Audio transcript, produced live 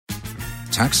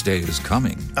Tax day is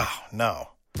coming. Oh, no.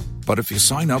 But if you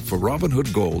sign up for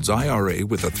Robinhood Gold's IRA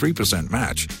with a 3%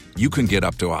 match, you can get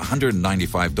up to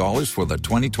 $195 for the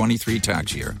 2023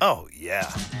 tax year. Oh, yeah.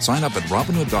 Sign up at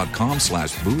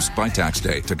Robinhood.com/boost by tax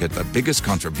day to get the biggest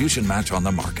contribution match on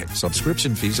the market.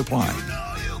 Subscription fees apply.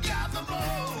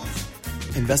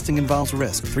 Investing involves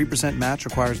risk. 3% match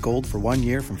requires gold for 1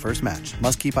 year from first match.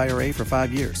 Must keep IRA for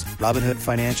 5 years. Robinhood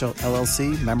Financial,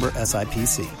 LLC, member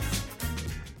SIPC.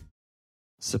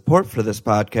 Support for this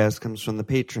podcast comes from the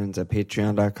patrons at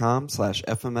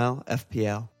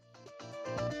patreon.com/FMLFPL.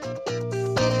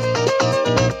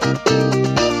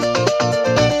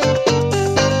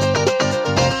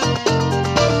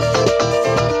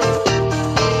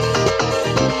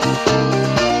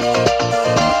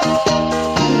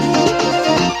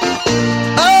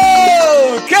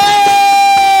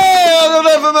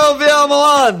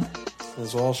 Milan.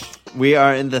 As Walsh. We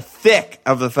are in the thick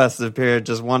of the festive period,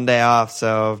 just 1 day off,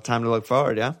 so time to look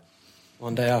forward, yeah?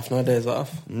 1 day off, no days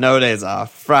off. No days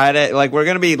off. Friday, like, we're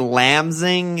going to be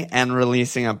lambsing and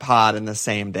releasing a pod in the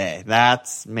same day.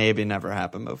 That's maybe never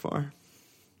happened before.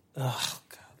 Oh,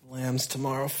 God, lambs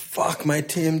tomorrow. Fuck my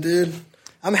team, dude.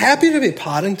 I'm happy to be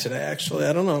podding today, actually.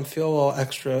 I don't know, I feel a little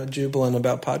extra jubilant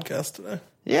about podcast today.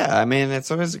 Yeah, I mean,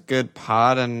 it's always a good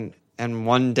pod, and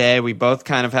 1 day we both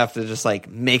kind of have to just like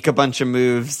make a bunch of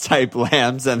moves type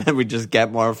lambs, and then we just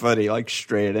get more footy like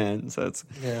straight in. So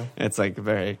it's like a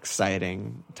very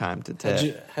exciting time to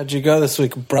tip. How'd you go this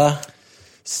week, bruh?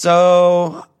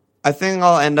 So I think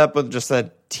I'll end up with just a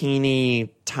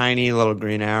teeny tiny little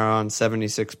green arrow on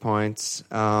 76 points.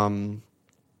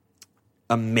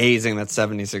 Amazing that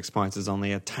 76 points is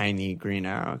only a tiny green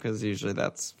arrow, because usually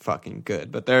that's fucking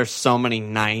good. But there are so many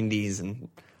 90s and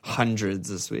hundreds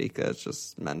this week. That's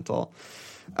just mental.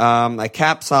 I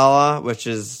cap Salah, which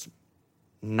is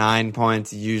 9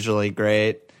 points, usually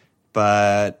great,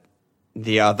 but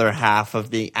the other half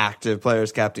of the active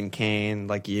players, Captain Kane,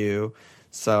 like you,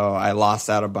 so I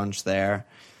lost out a bunch there.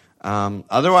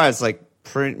 Otherwise, like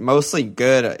mostly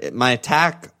good. My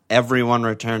attack, everyone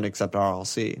returned except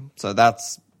RLC, so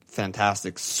that's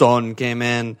fantastic. Son came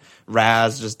in,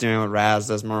 Raz just doing what Raz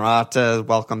does. Morata,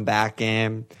 welcome back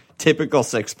game. Typical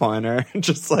 6-pointer,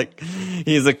 just like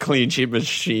he's a clean sheet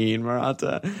machine,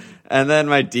 Morata. And then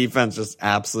my defense, just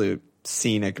absolute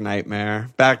scenic nightmare.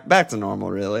 Back to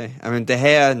normal, really. I mean, De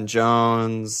Gea and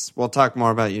Jones, we'll talk more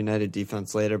about United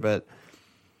defense later, but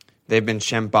they've been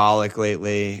shambolic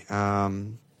lately.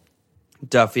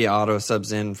 Duffy auto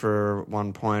subs in for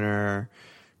 1-pointer.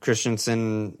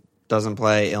 Christensen doesn't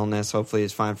play, illness. Hopefully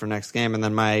he's fine for next game. And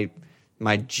then my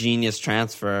genius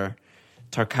transfer,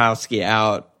 Tarkowski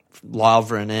out,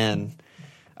 Lovren in.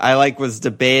 I was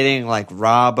debating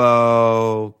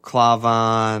Robbo,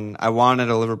 Klavan. I wanted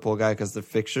a Liverpool guy because the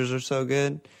fixtures are so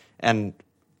good. And,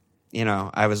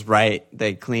 I was right.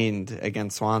 They cleaned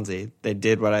against Swansea. They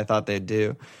did what I thought they'd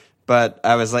do. But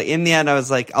I was in the end, I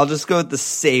was I'll just go with the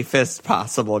safest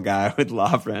possible guy with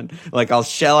Lovren. I'll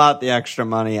shell out the extra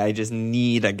money. I just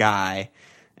need a guy.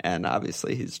 And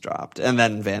obviously he's dropped. And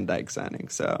then Van Dijk signing.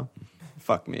 So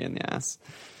fuck me in the ass.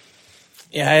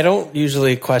 Yeah, I don't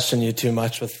usually question you too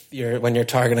much when you're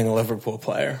targeting a Liverpool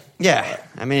player. Yeah,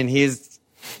 I mean he was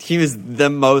the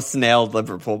most nailed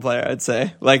Liverpool player, I'd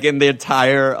say. In the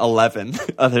entire 11,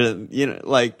 other than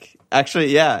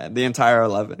the entire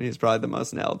 11. He's probably the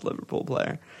most nailed Liverpool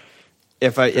player.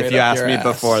 If you asked me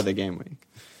before the game week.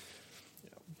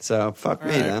 So fuck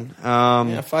me then.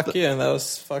 Yeah, fuck you. That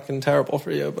was fucking terrible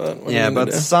for you. But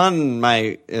but Son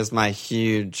is my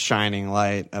huge shining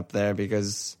light up there,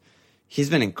 because he's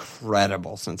been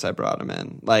incredible since I brought him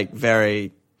in.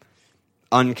 Very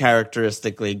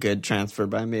uncharacteristically good transfer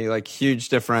by me. Huge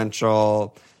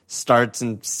differential, starts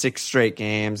in 6 straight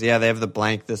games. Yeah, they have the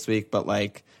blank this week, but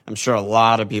I'm sure a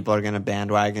lot of people are going to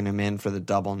bandwagon him in for the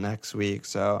double next week.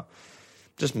 So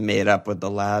just made up with the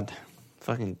lad.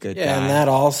 Fucking good guy. Yeah, and that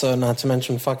also, not to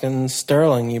mention fucking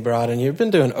Sterling you brought in. You've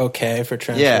been doing okay for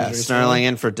transfers. Yeah, recently. Sterling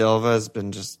in for Dilva has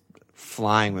been just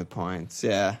flying with points.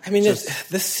 Yeah. I mean,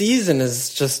 this season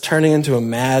is just turning into a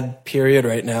mad period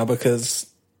right now, because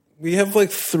we have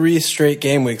 3 straight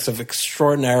game weeks of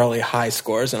extraordinarily high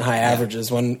scores and high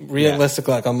averages, when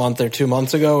realistically a month or 2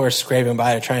 months ago we're scraping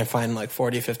by to try and find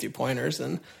 40, 50 pointers.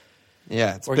 And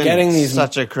we're getting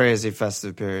such a crazy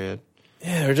festive period.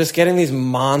 Yeah, we're just getting these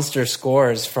monster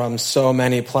scores from so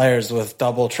many players with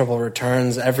double, triple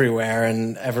returns everywhere,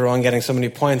 and everyone getting so many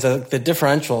points. The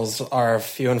differentials are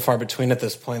few and far between at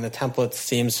this point. The template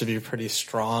seems to be pretty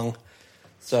strong.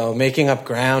 So making up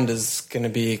ground is going to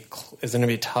be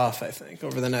tough, I think,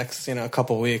 over the next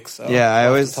couple weeks. So I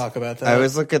always talk about that. I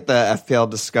always look at the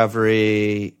FPL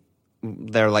Discovery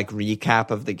their like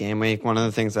recap of the game week, one of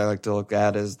the things I like to look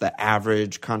at is the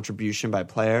average contribution by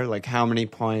player, like how many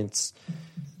points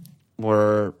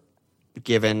were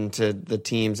given to the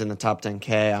teams in the top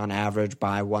 10K on average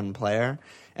by one player.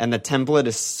 And the template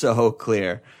is so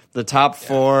clear. The top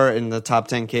four in the top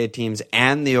 10K teams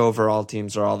and the overall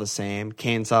teams are all the same.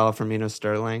 Kane, Salah, Firmino,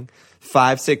 Sterling.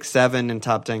 5, 6, 7 in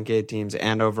top 10K teams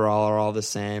and overall are all the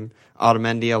same.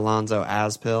 Otamendi, Alonso,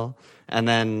 Aspil. And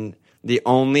then the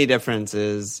only difference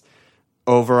is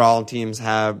overall teams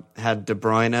have had De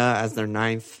Bruyne as their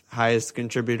 9th highest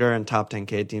contributor, and top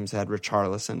 10K teams had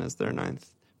Richarlison as their 9th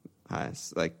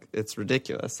highest. Like, it's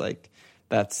ridiculous. Like,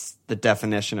 that's the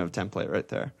definition of template right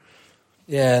there.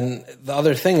 Yeah, and the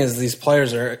other thing is these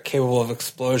players are capable of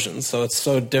explosions, so it's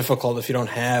so difficult if you don't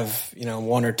have,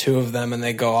 one or two of them and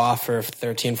they go off for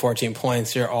 13, 14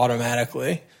 points, you're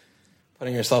automatically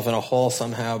putting yourself in a hole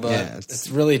somehow. But it's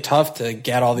really tough to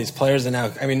get all these players. And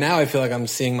now I feel like I'm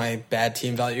seeing my bad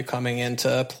team value coming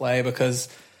into play because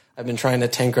I've been trying to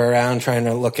tinker around, trying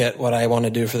to look at what I want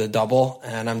to do for the double,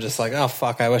 and I'm just like, oh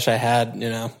fuck, I wish I had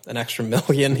an extra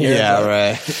million here. Yeah,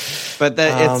 right. But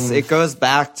it goes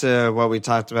back to what we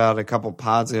talked about a couple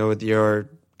pods ago with your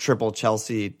triple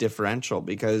Chelsea differential,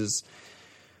 because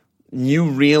you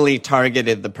really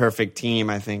targeted the perfect team,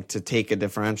 I think, to take a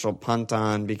differential punt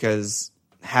on, because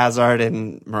Hazard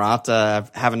and Morata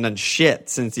haven't done shit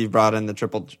since you brought in the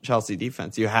triple Chelsea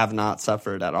defense. You have not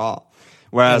suffered at all.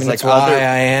 Whereas, that's why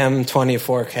I am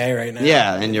 24K right now.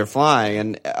 Yeah, and you're flying.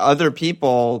 And other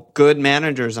people, good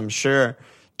managers, I'm sure,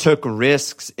 took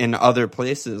risks in other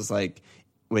places, like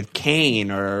with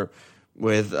Kane or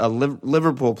with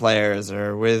Liverpool players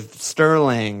or with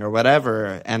Sterling or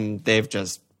whatever, and they've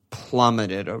just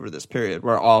plummeted over this period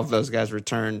where all of those guys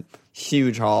return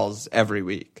huge hauls every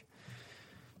week.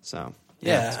 So...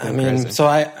 Yeah, I mean, crazy. So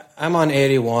I'm on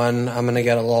 81. I'm going to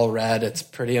get a little red. It's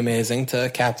pretty amazing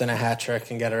to captain a hat trick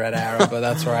and get a red arrow, but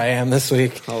that's where I am this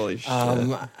week. Holy shit.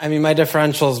 I mean, my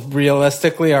differentials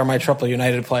realistically are my triple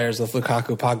United players with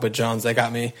Lukaku, Pogba, Jones. They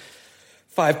got me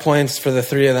 5 points for the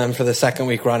three of them for the second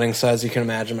week running. So as you can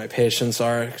imagine, my patience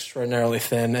are extraordinarily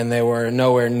thin, and they were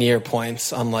nowhere near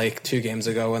points, unlike 2 games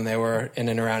ago when they were in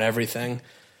and around everything.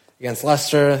 Against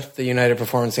Leicester, the United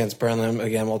performance against Burnley,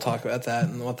 again, we'll talk about that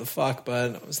and what the fuck,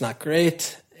 but it was not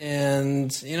great.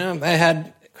 And, I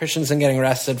had Christensen getting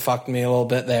rested, fucked me a little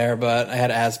bit there, but I had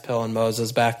Aspil and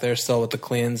Moses back there still with the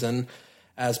cleans, and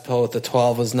Aspil with the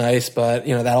 12 was nice, but,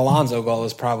 that Alonso goal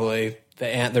was probably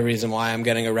the reason why I'm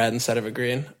getting a red instead of a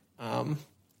green. So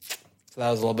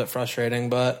that was a little bit frustrating,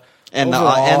 but... And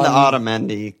overall, the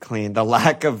Otamendi clean. The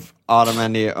lack of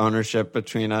Otamendi ownership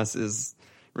between us is...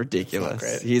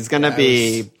 ridiculous. He's going to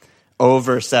be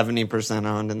over 70%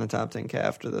 owned in the top 10K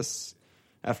after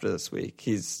this week.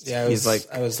 I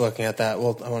was looking at that.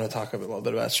 Well, I want to talk a little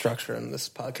bit about structure in this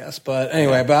podcast. But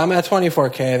anyway, but I'm at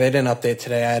 24K. They didn't update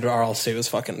today. I had RLC was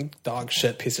fucking dog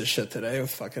shit, piece of shit today. It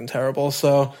was fucking terrible.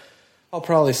 So I'll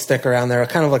probably stick around there.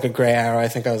 Kind of like a gray arrow. I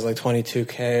think I was like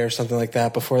 22K or something like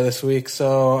that before this week.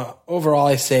 So overall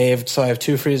I saved. So I have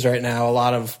 2 frees right now. A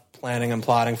lot of planning and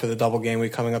plotting for the double game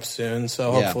week coming up soon.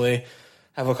 So hopefully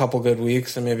have a couple good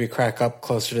weeks and maybe crack up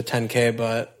closer to 10K,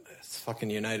 but it's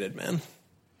fucking United, man.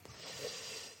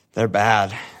 They're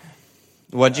bad.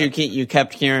 You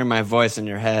kept hearing my voice in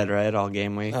your head, right? All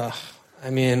game week. I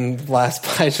mean, I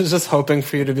was just hoping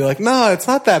for you to be like, no, it's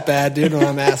not that bad, dude, when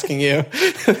I'm asking you.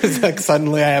 It's like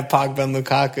suddenly I have Pogba and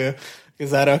Lukaku.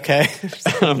 Is that okay?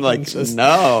 I'm like,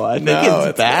 no, I think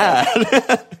it's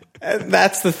bad. And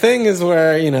that's the thing is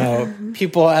where,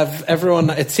 people have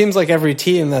it seems like every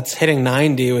team that's hitting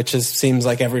 90, which seems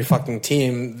like every fucking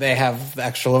team, they have the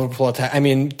extra Liverpool attack. I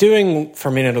mean, doing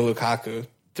Firmino to Lukaku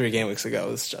 3 game weeks ago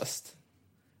is just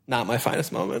not my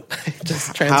finest moment.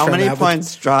 How many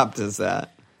points dropped is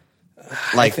that?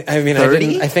 Like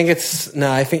 30? I think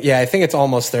it's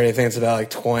almost 30. I think it's about like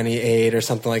 28 or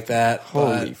something like that.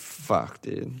 Holy fuck,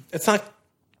 dude. It's not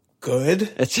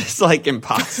good. It's just like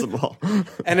impossible.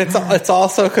 And it's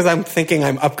also because I'm thinking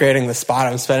I'm upgrading the spot.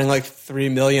 I'm spending like 3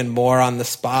 million more on the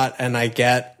spot, and I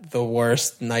get the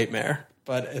worst nightmare.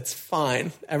 But it's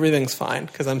fine. Everything's fine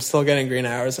because I'm still getting green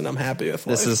hours, and I'm happy with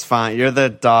life. This is fine. You're the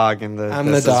dog in the. I'm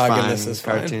the dog, and this is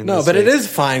fine. No, but it is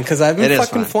fine because I've been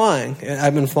fucking flying.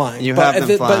 I've been flying. Have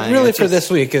been flying. But really, for this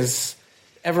week is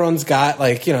everyone's got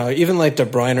even like De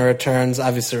Bruyne returns.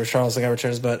 Obviously, Richarlison got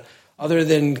returns, but. Other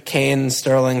than Kane,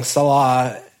 Sterling,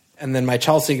 Salah, and then my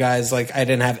Chelsea guys, I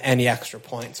didn't have any extra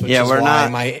points. Which is we're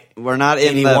why not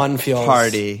in the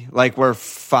party. Like we're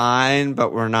fine,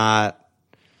 but we're not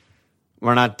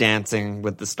we're not dancing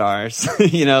with the stars.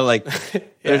 Like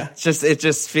it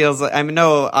just feels like, I mean,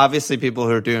 no, obviously people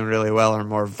who are doing really well are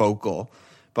more vocal,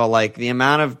 but like the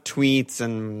amount of tweets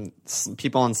and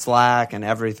people in Slack and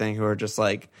everything who are just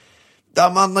like,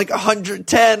 I'm on like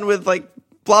 110 with like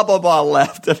blah, blah, blah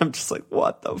left. And I'm just like,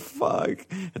 what the fuck?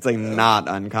 It's like not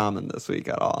uncommon this week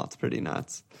at all. It's pretty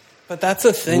nuts. But that's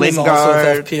the thing Lingard,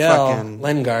 also with FPL.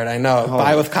 Lingard, I know.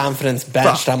 Buy with confidence,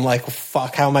 benched. I'm like,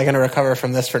 fuck, how am I going to recover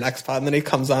from this for next pod? And then he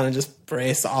comes on and just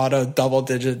brace auto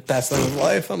double-digit best of his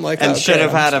life. I'm like, and okay, should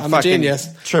have had a fucking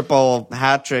genius. triple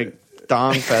hat-trick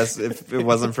dong fest if it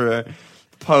wasn't for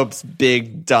Pope's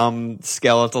big, dumb,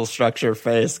 skeletal structure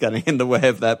face getting in the way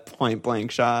of that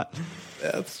point-blank shot.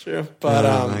 Yeah, that's true. But,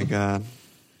 oh, my God.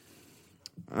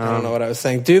 I don't know what I was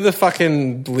saying. Do the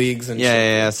fucking leagues and shit.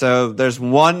 Yeah. So there's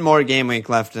one more game week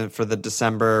left for the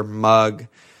December mug.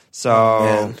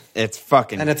 So it's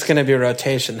fucking... And it's going to be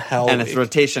rotation hell week. And it's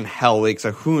rotation hell week,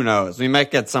 so who knows? We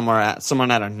might get someone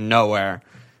out of nowhere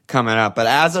coming up. But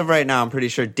as of right now, I'm pretty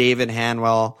sure David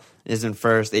Hanwell is in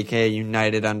first, a.k.a.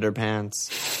 United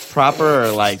Underpants. Proper,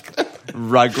 like,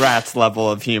 Rugrats level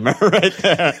of humor right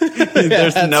there.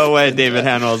 There's no way David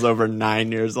Hanwell is over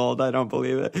 9 years old. I don't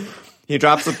believe it. He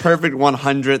drops a perfect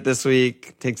 100 this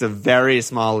week, takes a very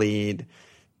small lead.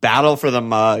 Battle for the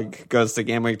mug goes to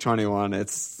game week 21.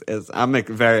 I'm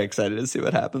very excited to see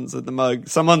what happens with the mug.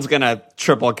 Someone's going to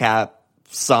triple cap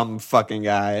some fucking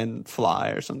guy and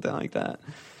fly or something like that.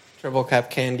 Triple cap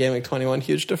Kane, game week 21,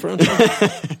 huge differential.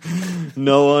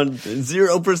 No one,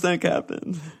 0%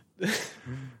 captain.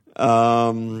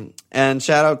 And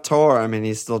shout out Tor. I mean,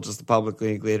 he's still just a public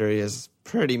league leader. He is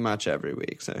pretty much every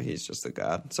week, so he's just a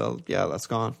god. So yeah, let's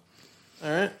go on.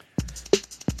 All right.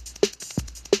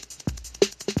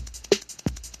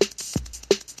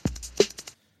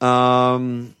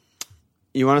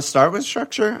 You want to start with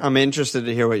structure? I'm interested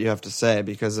to hear what you have to say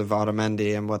because of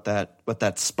Otamendi and what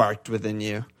that sparked within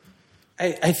you.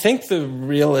 I think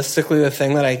realistically the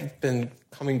thing that I've been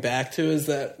coming back to is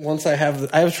that once I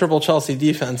have triple Chelsea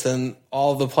defense and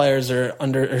all the players are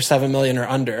under or 7 million or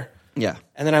under. Yeah.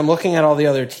 And then I'm looking at all the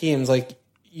other teams. Like,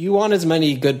 you want as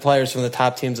many good players from the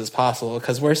top teams as possible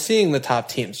because we're seeing the top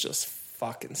teams just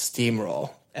fucking steamroll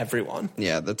everyone.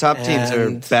 Yeah, the top teams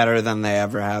are better than they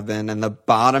ever have been, and the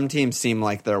bottom teams seem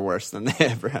like they're worse than they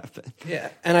ever have been. Yeah,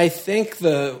 and I think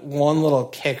the one little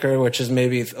kicker, which is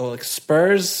maybe like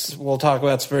Spurs, we'll talk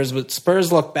about Spurs, but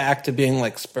Spurs look back to being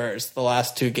like Spurs the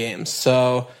last 2 games.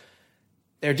 So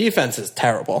their defense is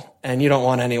terrible, and you don't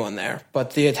want anyone there.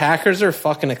 But the attackers are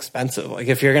fucking expensive. Like,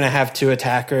 if you're going to have 2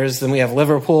 attackers, then we have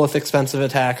Liverpool with expensive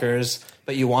attackers,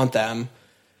 but you want them.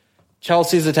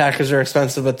 Chelsea's attackers are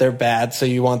expensive, but they're bad, so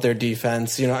you want their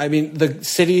defense. I mean, the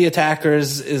City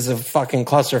attackers is a fucking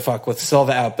clusterfuck with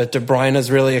Silva out, but De Bruyne is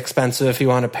really expensive if you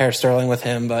want to pair Sterling with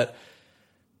him. But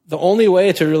the only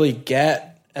way to really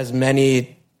get as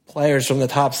many players from the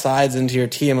top sides into your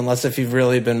team, unless if you've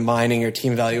really been mining your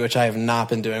team value, which I have not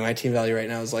been doing. My team value right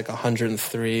now is like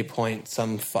 103 point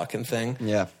some fucking thing.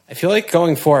 Yeah. I feel like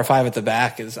going 4 or 5 at the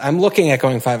back I'm looking at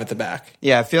going 5 at the back.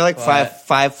 Yeah, I feel like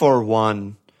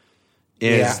 5-4-1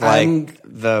 is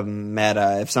the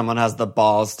meta. If someone has the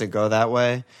balls to go that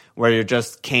way, where you're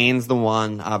just Kane's the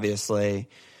one, obviously.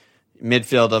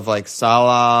 Midfield of like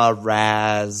Salah,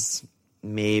 Raz,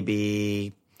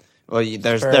 maybe. Well,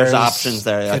 there's options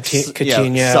there. Like,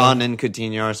 Coutinho. Son and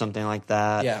Coutinho or something like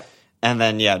that. Yeah. And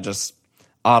then, just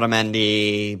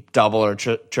Otamendi, double or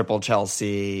triple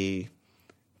Chelsea,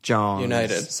 Jones.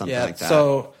 United. Something like that.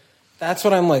 So that's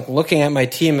what I'm like looking at my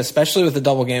team, especially with the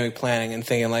double game week planning and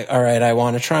thinking like, all right, I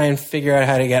want to try and figure out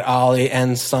how to get Ollie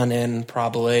and Son in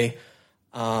probably.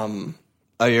 You're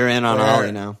in on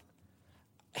Ollie now.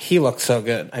 He looked so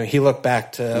good. I mean, he looked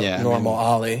back to normal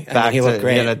Ollie. He looked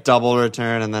great. He had a double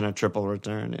return and then a triple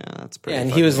return. Yeah, that's pretty. Yeah,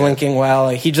 and he was linking well.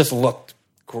 He just looked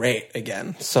great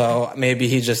again. So maybe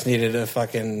he just needed a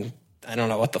fucking, I don't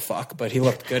know what the fuck, but he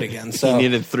looked good again. So he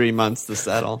needed 3 months to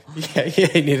settle. Yeah,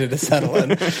 he needed to settle in.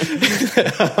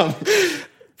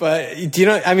 But do you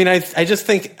know? I mean, I just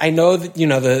think I know that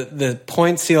the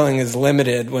point ceiling is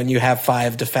limited when you have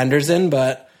 5 defenders in,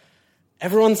 but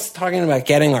everyone's talking about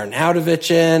getting Arnautovic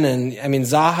in, and I mean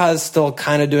Zaha's still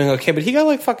kind of doing okay, but he got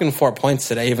like fucking 4 points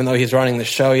today, even though he's running the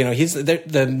show. He's the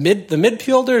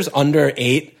midfielders under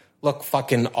 8 look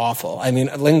fucking awful. I mean,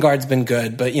 Lingard's been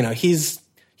good, but he's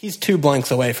 2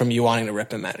 blanks away from you wanting to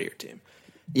rip him out of your team.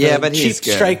 Yeah, but he's cheap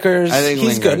good. Strikers. I think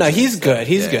he's good. No, he's good.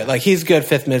 He's good. good. Like, he's good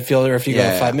 5th midfielder if you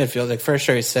go 5 midfield. Like, for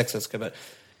sure he's 6. That's good. But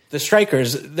the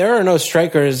strikers, there are no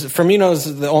strikers.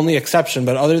 Firmino's the only exception,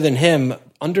 but other than him,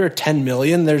 under 10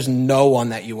 million, there's no one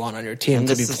that you want on your team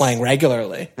to be playing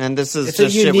regularly. And this is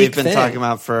just shit we've been talking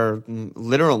about for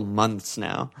literal months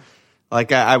now.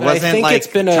 Like, I wasn't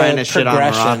trying to shit on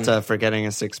Morata for getting a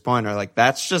 6-pointer. Like,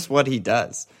 that's just what he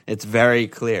does. It's very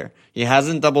clear. He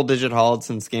hasn't double-digit hauled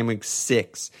since game week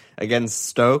 6 against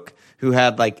Stoke, who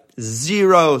had,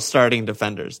 0 starting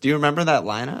defenders. Do you remember that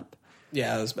lineup?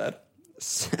 Yeah, it was bad.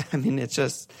 I mean, it's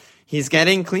just... He's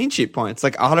getting clean sheet points.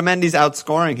 Otamendi's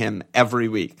outscoring him every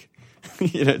week.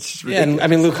 It's just ridiculous. Yeah, and I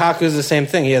mean, Lukaku is the same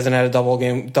thing. He hasn't had a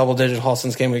double-digit haul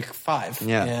since game week 5.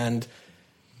 Yeah. And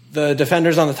the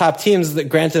defenders on the top teams, that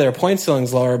granted their point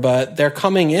ceiling's lower, but they're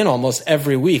coming in almost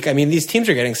every week. I mean, these teams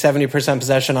are getting 70%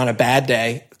 possession on a bad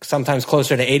day, sometimes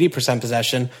closer to 80%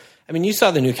 possession. I mean, you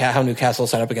saw how Newcastle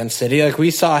set up against City.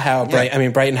 We saw how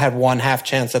Brighton had one half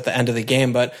chance at the end of the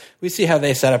game, but we see how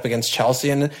they set up against Chelsea.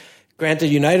 And granted,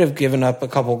 United have given up a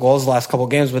couple goals the last couple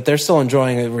games, but they're still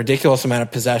enjoying a ridiculous amount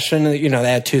of possession. They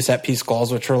had 2 set-piece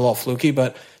goals, which were a little fluky,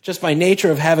 but just by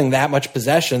nature of having that much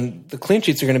possession, the clean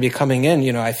sheets are going to be coming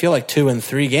in, I feel like 2 and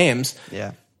 3 games.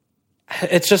 Yeah.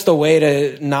 It's just a way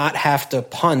to not have to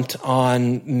punt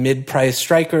on mid-price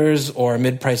strikers or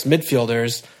mid-price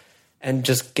midfielders and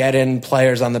just get in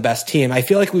players on the best team. I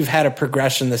feel like we've had a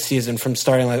progression this season from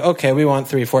starting okay, we want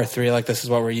 3-4-3, this is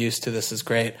what we're used to, this is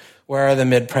great. Where are the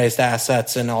mid-priced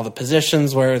assets in all the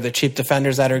positions? Where are the cheap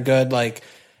defenders that are good?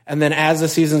 And then as the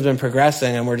season's been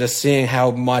progressing and we're just seeing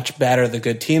how much better the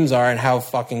good teams are and how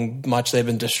fucking much they've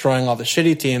been destroying all the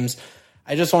shitty teams,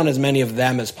 I just want as many of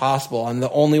them as possible. And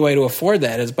the only way to afford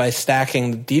that is by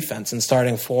stacking the defense and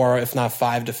starting 4, if not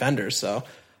 5 defenders. So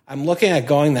I'm looking at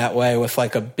going that way with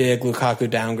a big Lukaku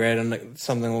downgrade and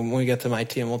something when we get to my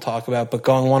team we'll talk about, but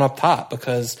going one up top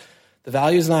because the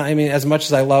value is not, as much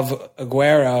as I love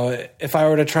Aguero, if I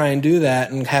were to try and do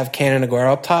that and have Kane and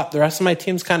Aguero up top, the rest of my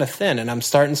team's kind of thin, and I'm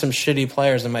starting some shitty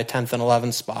players in my 10th and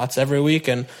 11th spots every week.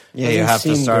 And you have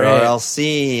to start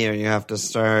RLC, or you have to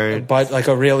start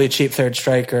a really cheap third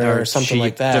striker or something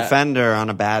like that. Defender on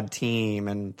a bad team,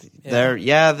 and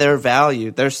they're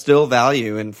value. There's still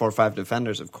value in 4 or 5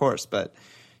 defenders, of course, but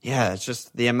yeah, it's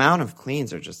just the amount of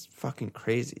cleans are just fucking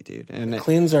crazy, dude. And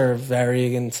cleans are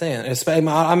very insane.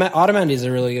 Otamendi is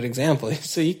a really good example.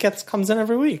 So he comes in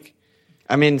every week.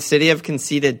 I mean, City have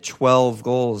conceded 12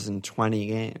 goals in 20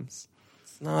 games.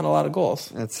 It's not a lot of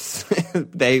goals.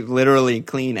 They literally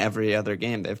clean every other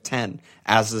game. They have 10,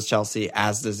 as does Chelsea,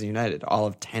 as does United. All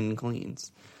of 10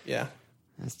 cleans. Yeah.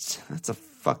 That's a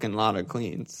fucking lot of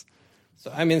cleans.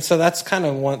 So that's kind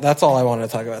of that's all I wanted to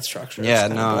talk about structure. Yeah,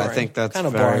 no, boring. I think that's kind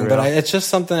of very boring, real. but it's just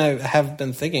something I have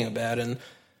been thinking about. And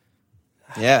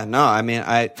yeah, no,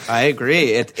 I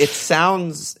agree. It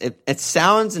sounds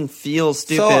and feels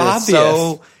stupid. So obvious. It's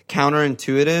so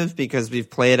counterintuitive because we've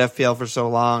played FPL for so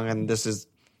long, and this is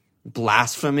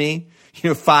blasphemy.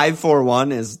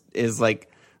 5-4-1 is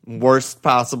worst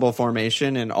possible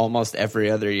formation in almost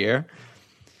every other year.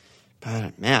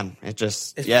 But man, it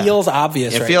feels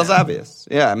obvious. It feels obvious.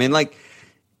 Yeah,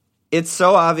 it's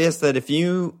so obvious that if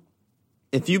you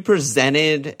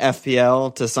presented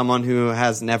FPL to someone who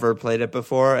has never played it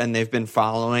before and they've been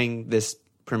following this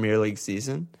Premier League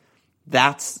season,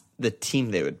 that's the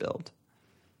team they would build.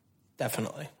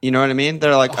 Definitely. You know what I mean?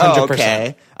 They're 100%. Oh,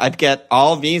 okay, I'd get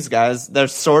all these guys. They're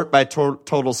sort by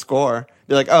total score.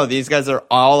 Be these guys are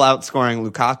all outscoring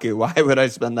Lukaku. Why would I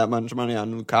spend that much money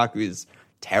on Lukaku? He's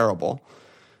terrible.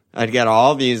 I'd get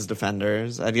all these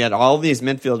defenders. I'd get all these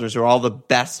midfielders who are all the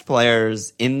best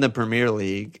players in the Premier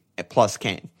League plus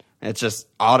Kane. It's just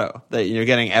auto that you're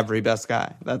getting every best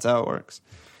guy. That's how it works.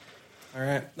 All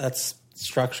right. That's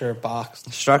structure box.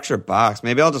 Structure box.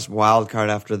 Maybe I'll just wildcard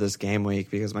after this game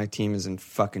week because my team is in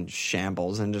fucking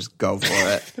shambles and just go for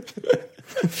it.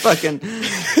 Fucking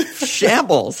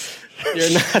shambles.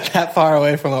 You're not that far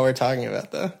away from what we're talking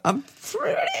about, though. I'm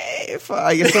pretty far.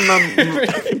 I guess I'm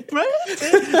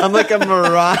like a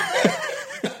Morata.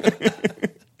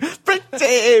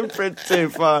 pretty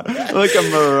far. I'm like a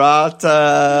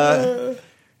Morata.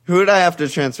 Who would I have to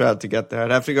transfer out to get there?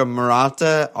 I'd have to go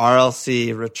Morata, RLC,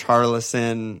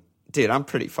 Richarlison. Dude, I'm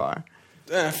pretty far.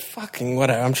 Fucking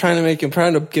whatever. I'm trying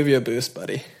to give you a boost,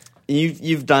 buddy.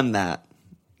 You've done that.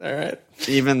 All right.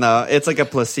 Even though it's like a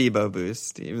placebo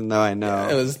boost, even though I know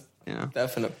it was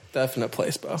definite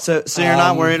placebo. So you're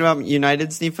not worried about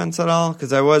United's defense at all?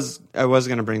 Because I was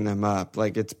going to bring them up.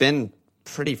 It's been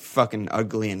pretty fucking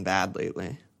ugly and bad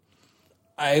lately.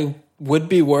 I would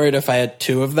be worried if I had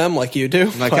 2 of them, like you do.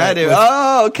 Like I do.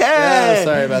 Oh, okay. Yeah,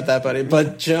 sorry about that, buddy.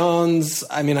 But Jones,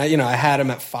 I had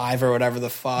him at 5 or whatever the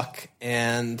fuck,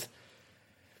 and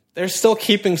they're still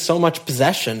keeping so much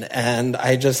possession, and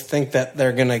I just think that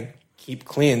they're going to keep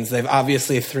cleans. They've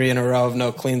obviously 3 in a row of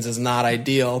no cleans is not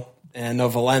ideal, and no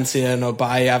Valencia, no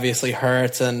Bailly obviously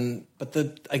hurts, but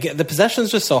the possession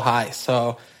is just so high.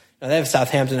 So they have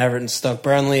Southampton, Everton, Stoke,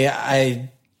 Burnley. I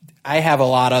have a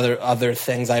lot of other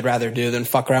things I'd rather do than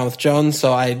fuck around with Jones.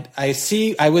 So I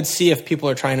would see if people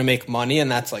are trying to make money and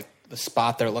that's like the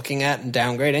spot they're looking at and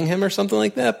downgrading him or something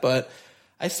like that. But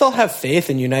I still have faith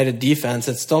in United defense.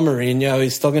 It's still Mourinho.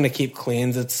 He's still going to keep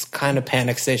cleans. It's kind of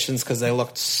panic stations because they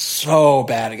looked so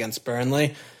bad against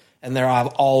Burnley. And they're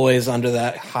always under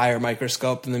that higher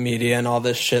microscope in the media and all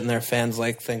this shit. And their fans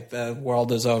think the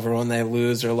world is over when they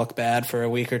lose or look bad for a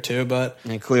week or two. But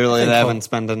clearly they haven't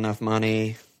spent enough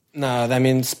money. No, I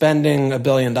mean, spending $1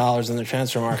 billion in the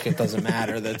transfer market doesn't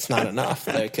matter. That's not enough.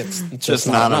 It's just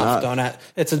not enough.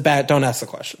 Don't ask the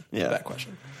question. Yeah. It's a bad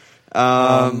question.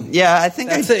 I think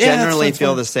I generally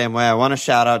feel the same way. I want to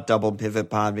shout out Double Pivot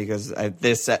Pod because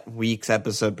this week's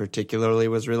episode particularly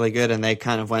was really good, and they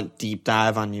kind of went deep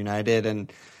dive on United.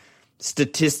 And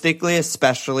statistically,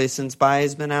 especially since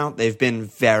Bailly's been out, they've been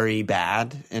very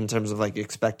bad in terms of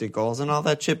expected goals and all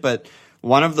that shit. But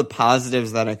one of the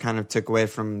positives that I kind of took away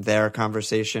from their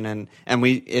conversation, and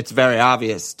it's very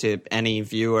obvious to any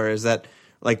viewer, is that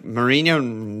Mourinho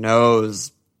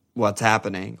knows what's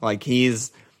happening.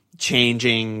 He's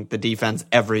changing the defense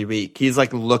every week. He's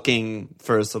looking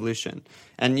for a solution,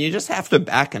 and you just have to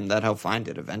back him that he'll find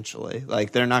it eventually.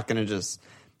 They're not going to just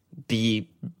be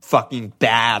fucking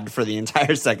bad for the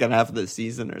entire second half of the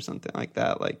season or something like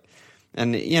that.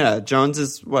 And Jones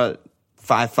is what,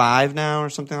 5'5" now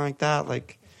or something like that.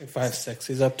 5'6"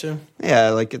 he's up to.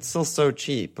 Yeah, it's still so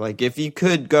cheap. If you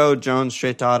could go Jones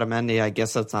straight to Otamendi, I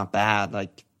guess that's not bad.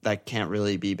 That can't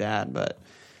really be bad, but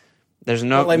there's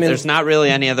not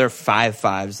really any other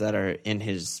 5'5s that are in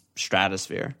his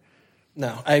stratosphere.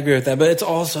 No, I agree with that, but it's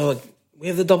also we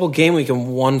have the double game week in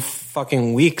one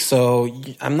fucking week, so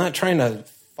I'm not trying to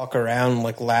fuck around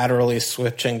laterally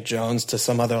switching Jones to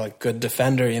some other good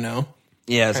defender,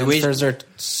 Yeah, transfers are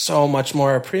so much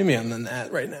more a premium than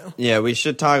that right now. Yeah, we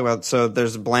should talk about. So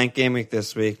there's a blank game week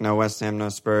this week. No West Ham, no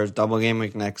Spurs. Double game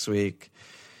week next week.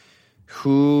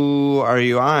 Who are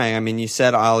you eyeing? I mean, you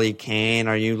said Ollie Kane.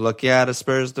 Are you looking at a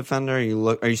Spurs defender?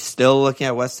 Are you still looking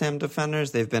at West Ham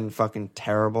defenders? They've been fucking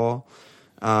terrible.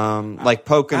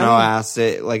 Pocono asked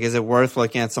it. Is it worth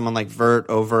looking at someone like Vert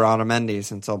over Otamendi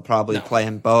since I'll probably play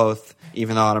him both,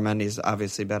 even though Otamendi's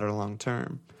obviously better long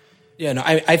term. Yeah, no,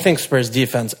 I think Spurs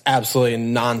defense absolutely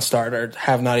non-starter.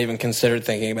 Have not even considered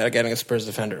thinking about getting a Spurs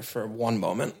defender for one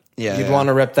moment. Yeah, You'd want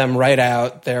to rip them right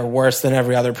out. They're worse than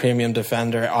every other premium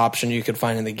defender option you could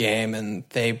find in the game, and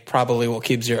they probably will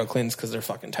keep 0 cleans because they're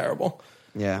fucking terrible.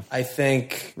 Yeah, I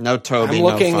think no Toby. I'm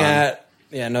looking no fun.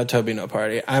 no Toby, no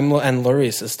party. And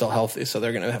Lloris is still healthy, so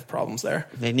they're going to have problems there.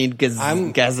 They need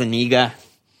Gazaniga.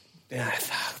 Yeah,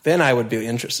 then I would be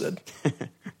interested.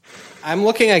 I'm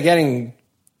looking at getting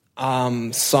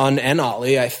Son and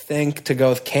Ollie, I think, to go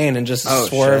with Kane and just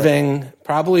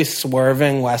probably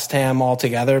swerving West Ham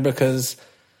altogether, because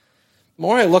the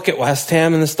more I look at West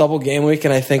Ham in this double game week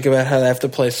and I think about how they have to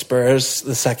play Spurs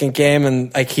the second game,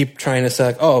 and I keep trying to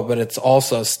say, but it's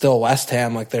also still West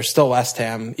Ham. They're still West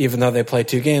Ham. Even though they play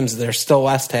 2 games, they're still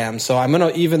West Ham. So I'm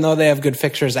going to, even though they have good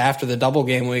fixtures after the double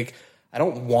game week, I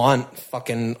don't want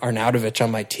fucking Arnautovic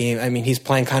on my team. I mean, he's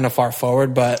playing kind of far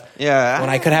forward, but when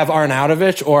I could have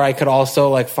Arnautovic, or I could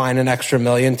also find an extra $1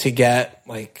 million to get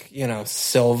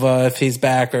Silva if he's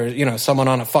back, or someone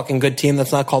on a fucking good team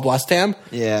that's not called West Ham.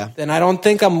 Yeah. Then I don't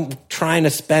think I'm trying to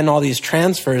spend all these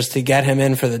transfers to get him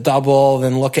in for the double,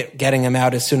 then look at getting him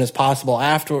out as soon as possible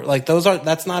after.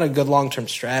 That's not a good long-term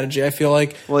strategy, I feel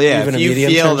like. Well, yeah, even if a you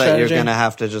feel that strategy. you're going to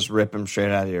have to just rip him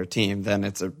straight out of your team, then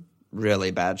it's a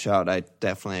really bad shot. I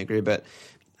definitely agree, but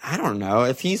I don't know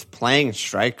if he's playing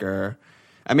striker.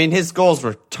 I mean, his goals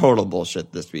were total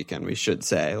bullshit this weekend, we should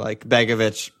say.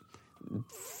 Begovic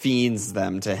fiends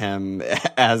them to him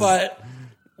as. But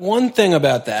one thing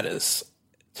about that is,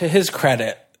 to his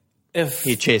credit, if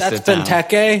he chased that's it down.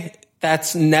 Benteke,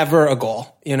 that's never a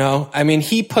goal. I mean,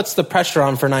 he puts the pressure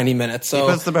on for 90 minutes. So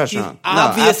he puts the pressure on.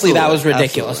 Obviously, that was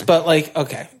ridiculous. Absolutely. But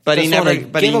okay, but he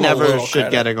never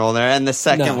should get a goal there. And the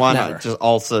second one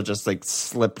just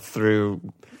slipped through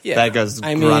Bega's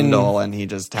grundle, and he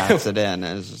just taps it in.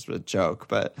 And it's just a joke,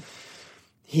 but.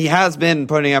 He has been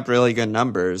putting up really good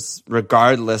numbers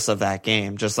regardless of that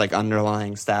game, just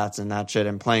underlying stats and that shit,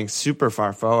 and playing super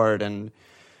far forward, and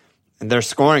they're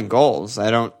scoring goals. I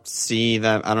don't see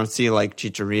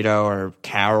Chicharito or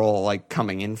Carroll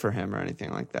coming in for him or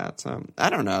anything like that. So I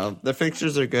don't know. The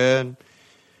fixtures are good.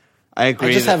 I agree.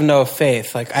 I just have no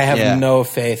faith. I have no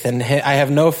faith, and I have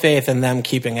no faith in them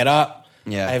keeping it up.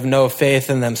 Yeah. I have no faith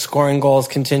in them scoring goals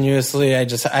continuously. I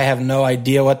have no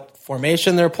idea what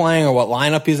formation they're playing or what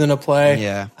lineup he's going to play.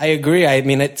 Yeah. I agree. I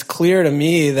mean, it's clear to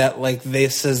me that like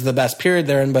this is the best period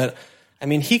they're in, but I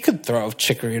mean, he could throw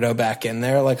Chicharito back in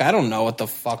there. Like, I don't know what the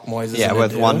fuck Moyes is going to do. Yeah,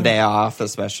 with 1 day off,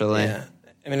 especially. Yeah.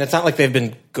 I mean, it's not like they've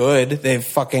been good. They've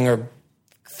fucking are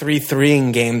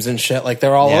 3-3ing games and shit. Like,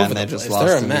 they're all over the place.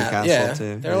 They're a mess.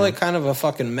 Yeah. They're like kind of a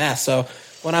fucking mess. So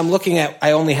when I'm looking at,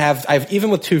 I've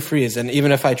even with 2 frees, and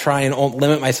even if I try and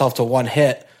limit myself to 1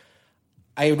 hit,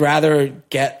 I would rather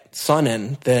get Son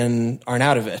in than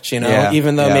Arnautovic,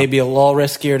 even though maybe a little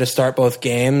riskier to start both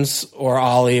games, or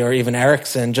Ollie or even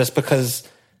Eriksson, just because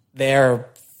they're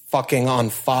fucking on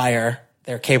fire.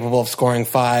 They're capable of scoring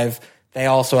 5. They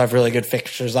also have really good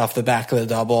fixtures off the back of the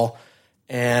double,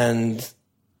 and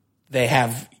they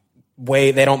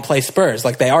don't play Spurs.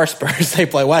 Like, they are Spurs. They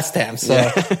play West Ham. So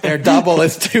their double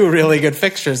is 2 really good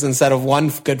fixtures instead of 1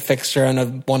 good fixture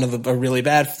and one of a really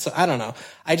bad. So I don't know.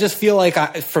 I just feel like,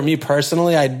 for me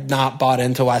personally, I'd not bought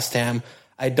into West Ham.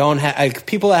 I don't have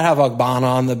people that have Ogbonna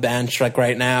on the bench like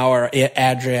right now, or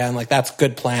Adrian. Like, that's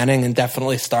good planning, and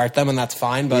definitely start them, and that's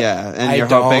fine. But and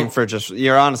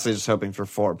you're honestly just hoping for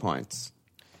 4 points.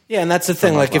 Yeah, and that's the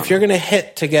thing. Like, if you're going to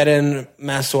hit to get in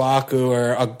Masuaku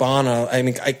or Ogbonna, I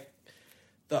mean,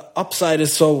 the upside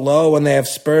is so low when they have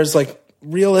Spurs. Like,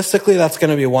 realistically, that's going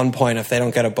to be 1 point if they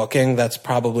don't get a booking. That's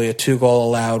probably a 2-goal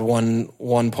allowed,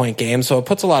 1 point game. So it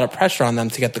puts a lot of pressure on them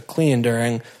to get the clean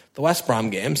during the West Brom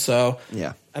game. So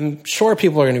yeah, I'm sure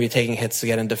people are going to be taking hits to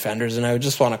get in defenders, and I would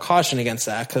just want to caution against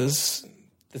that, because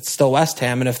it's still West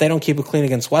Ham, and if they don't keep it clean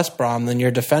against West Brom, then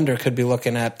your defender could be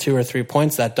looking at 2 or 3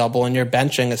 points that double, and you're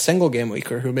benching a single game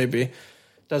weaker who maybe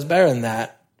does better than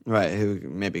that. Right, who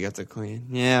maybe gets it clean.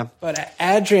 Yeah. But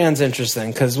Adrian's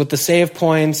interesting, because with the save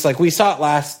points, like we saw it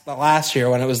last year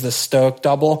when it was the Stoke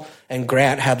double, and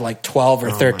Grant had like 12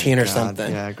 or 13 or something.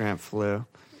 Yeah, Grant flew.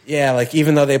 Yeah, like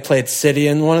even though they played City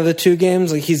in one of the 2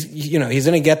 games, like he's going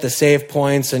to get the save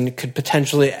points, and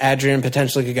Adrian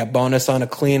potentially could get bonus on a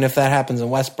clean if that happens in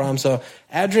West Brom. So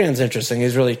Adrian's interesting.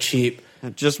 He's really cheap.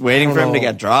 Just waiting for him to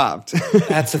get dropped.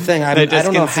 That's the thing. They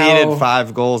just conceded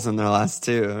 5 goals in their last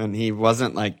 2, and he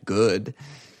wasn't like good.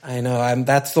 I know.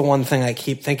 That's the one thing I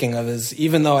keep thinking of, is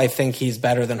even though I think he's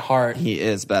better than Hart, he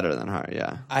is better than Hart.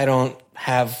 Yeah, I don't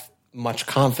have much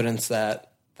confidence that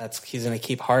he's going to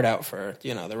keep Hart out for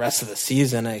the rest of the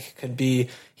season.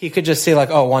 He could just say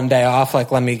like, 1 day off,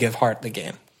 like let me give Hart the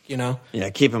game. Yeah,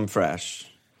 keep him fresh.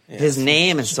 Yeah, his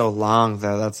name is so long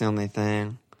though. That's the only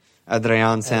thing.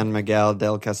 Adrian San Miguel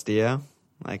del Castillo.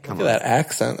 Like, come on. Look at that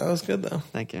accent. That was good though.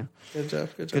 Thank you. Good job.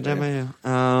 Good job by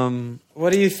you.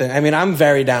 What do you think? I mean, I'm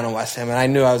very down on West Ham, and I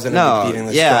knew I was going to be beating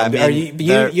this club. I mean,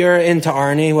 you're into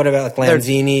Arnie? What about like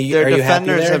Lanzini? Their Are you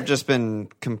defenders happy there? have just been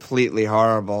completely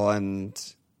horrible, and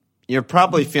you're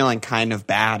probably feeling kind of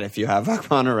bad if you have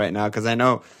Ogbonna right now, because I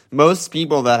know most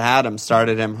people that had him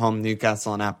started him home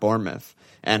Newcastle and at Bournemouth,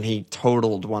 and he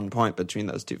totaled 1 point between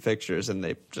those 2 fixtures, and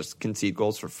they just concede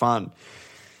goals for fun.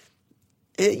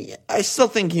 I still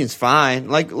think he's fine.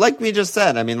 Like we just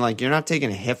said, I mean, like, you're not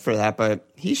taking a hit for that, but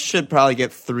he should probably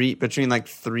get between like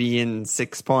 3 and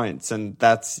 6 points, and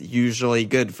that's usually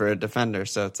good for a defender,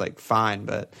 so it's like fine.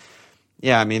 But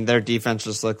yeah, I mean, their defense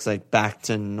just looks like back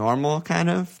to normal, kind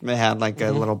of. They had like a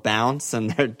little bounce,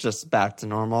 and they're just back to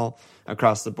normal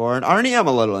across the board. Arnie, I'm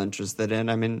a little interested in.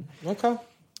 I mean, okay,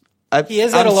 he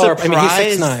is at a lower. I mean,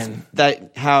 he's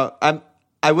 6'9".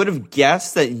 I would have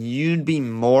guessed that you'd be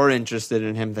more interested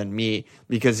in him than me,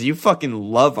 because you fucking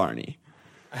love Arnie.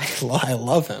 I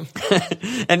love him.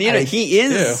 And he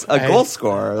is a goal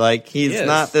scorer. Like, he's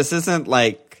not, this isn't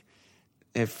like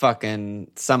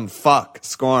some fuck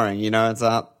scoring, it's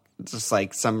not just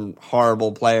like some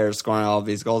horrible player scoring all of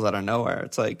these goals out of nowhere.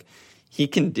 It's like, he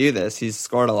can do this. He's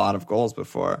scored a lot of goals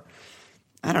before.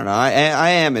 I don't know. I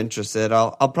am interested.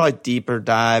 I'll probably deeper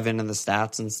dive into the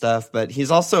stats and stuff, but he's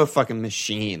also a fucking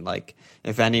machine. Like,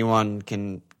 if anyone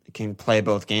can play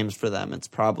both games for them, it's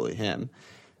probably him.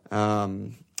 I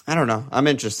don't know. I'm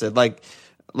interested. Like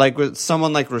with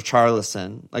someone like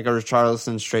Richarlison, like a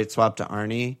Richarlison straight swap to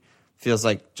Arnie feels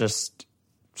like just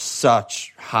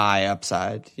such high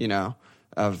upside, Yeah,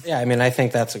 I mean, I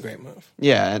think that's a great move.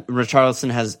 Yeah,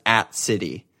 Richarlison has at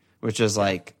City, which is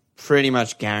like pretty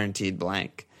much guaranteed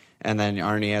blank, and then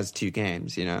Arnie has 2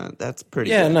 games. That's pretty.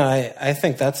 Yeah, good. No, I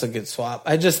think that's a good swap.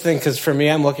 I just think, because for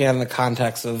me, I'm looking at it in the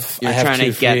context of you're I have trying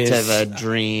 2 to get frees. to the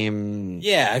dream.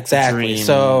 Yeah, exactly. Dream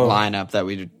so lineup that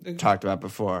we talked about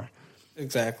before.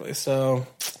 Exactly. So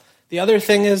the other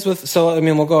thing is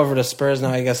we'll go over to Spurs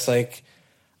now. I guess like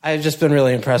I've just been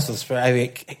really impressed with Spurs. I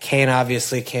mean, Kane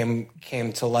obviously came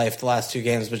to life the last 2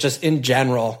 games, but just in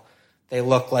general, they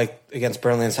look like against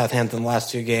Burnley and Southampton the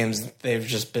last 2 games, they've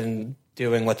just been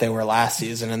doing what they were last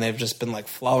season, and they've just been like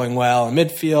flowing well in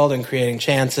midfield and creating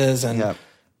chances and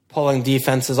pulling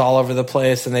defenses all over the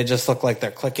place, and they just look like they're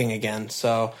clicking again.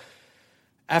 So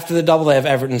after the double, they have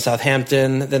Everton,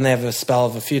 Southampton, then they have a spell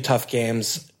of a few tough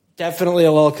games. Definitely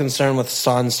a little concerned with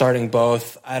Son starting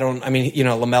both.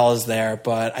 Lamella's there,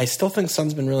 but I still think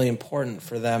Son's been really important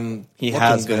for them. He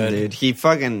has been, dude. He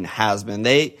fucking has been.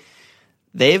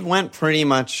 They've went pretty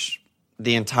much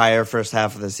the entire first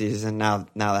half of the season, now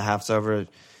the half's over,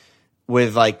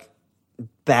 with like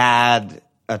bad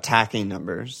attacking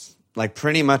numbers. Like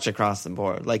pretty much across the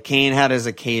board. Like Kane had his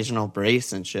occasional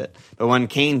brace and shit. But when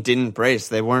Kane didn't brace,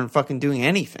 they weren't fucking doing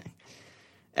anything.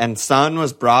 And Son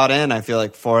was brought in, I feel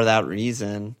like, for that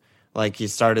reason. Like, he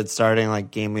starting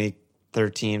like game week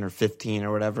 13 or 15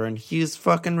 or whatever, and he's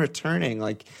fucking returning.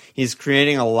 Like, he's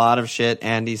creating a lot of shit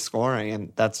and he's scoring,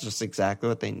 and that's just exactly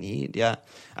what they need. Yeah,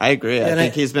 I agree. I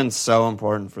think he's been so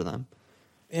important for them.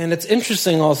 And it's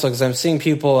interesting also because I'm seeing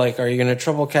people like, are you going to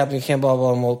triple captain? You can't blah,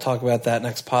 blah, and we'll talk about that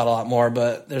next pod a lot more.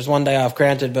 But there's one day off,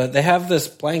 granted, but they have this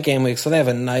blank game week, so they have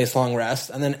a nice long rest.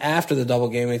 And then after the double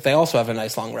game week, they also have a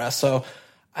nice long rest. So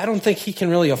I don't think he can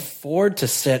really afford to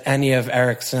sit any of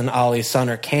Eriksen, Ali, Son,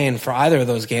 or Kane for either of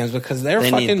those games because they're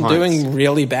fucking doing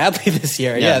really badly this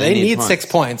year. Yeah, they need 6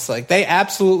 points. Like, they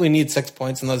absolutely need 6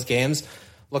 points in those games,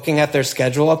 looking at their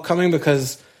schedule upcoming,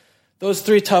 because those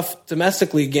 3 tough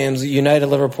domestic league games, United,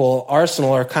 Liverpool,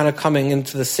 Arsenal, are kind of coming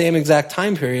into the same exact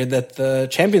time period that the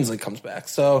Champions League comes back.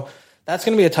 So that's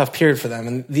going to be a tough period for them.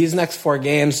 And these next 4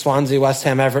 games, Swansea, West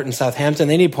Ham, Everton, Southampton,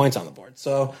 they need points on the board.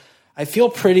 So I feel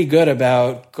pretty good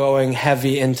about going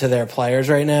heavy into their players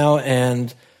right now.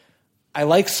 And I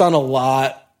like Son a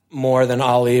lot more than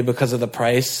Ali because of the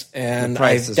price. And the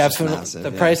price is definitely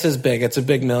massive, price is big. It's a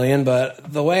big million,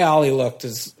 but the way Ali looked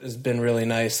has been really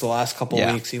nice the last couple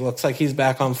of weeks. He looks like he's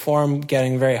back on form,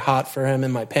 getting very hot for him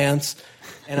in my pants.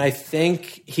 And I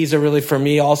think he's for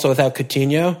me also without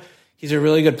Coutinho, he's a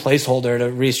really good placeholder to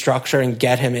restructure and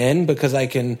get him in, because I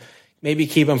can maybe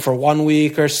keep him for 1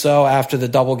 week or so after the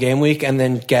double game week and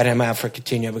then get him out for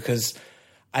Coutinho, because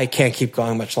I can't keep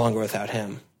going much longer without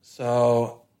him.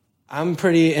 So I'm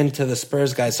pretty into the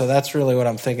Spurs guys, so that's really what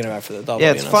I'm thinking about for the double.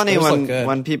 Yeah, it's funny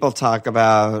when people talk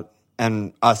about,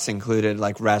 and us included,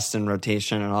 like rest and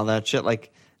rotation and all that shit,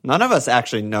 like none of us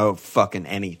actually know fucking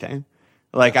anything.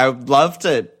 Like, I would love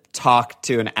to talk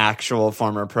to an actual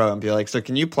former pro and be like, so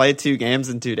can you play 2 games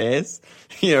in 2 days?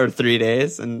 Or 3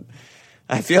 days? And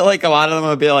I feel like a lot of them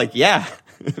would be like, yeah,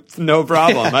 it's no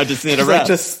problem. I just need a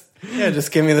rest.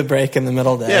 Just give me the break in the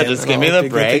middle day. Yeah, just give me the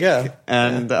break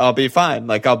and I'll be fine.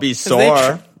 Like, I'll be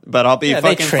sore, but I'll be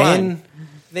fucking fine.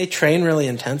 They train really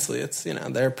intensely. It's,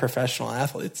 they're professional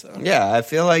athletes. So. Yeah, I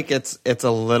feel like it's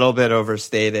a little bit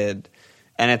overstated,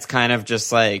 and it's kind of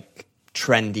just like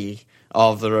trendy,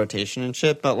 all of the rotation and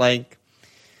shit, but like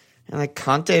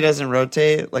Conte doesn't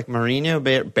rotate. Like,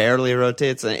 Mourinho barely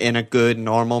rotates in a good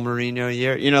normal Mourinho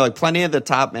year. Like plenty of the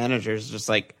top managers just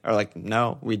like are like,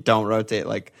 no, we don't rotate.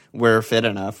 Like, we're fit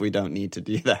enough. We don't need to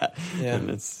do that. Yeah. And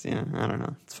I don't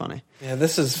know. It's funny. Yeah,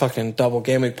 this is fucking double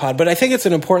game week pod, but I think it's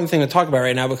an important thing to talk about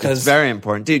right now because it's very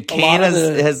important, dude. Kane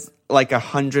has like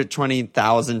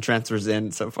 120,000 transfers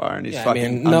in so far, and he's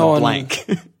fucking blank.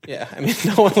 Yeah, I mean,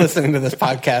 no one listening to this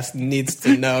podcast needs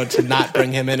to know to not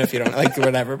bring him in if you don't like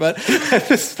whatever, but I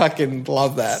just fucking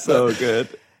love that. So good.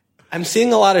 I'm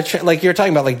seeing a lot of, like you're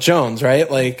talking about, like Jones, right?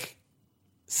 Like,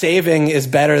 saving is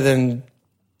better than,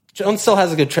 Jones still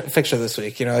has a good fixture this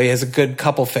week. He has a good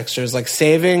couple fixtures. Like,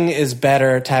 saving is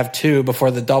better to have 2 before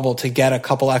the double to get a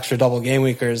couple extra double game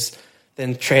weekers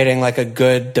than trading like a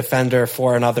good defender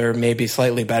for another maybe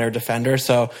slightly better defender.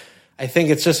 So I think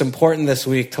it's just important this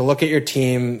week to look at your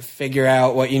team, figure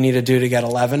out what you need to do to get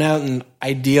 11 out, and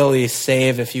ideally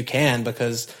save if you can,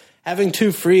 because having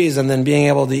 2 frees and then being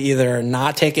able to either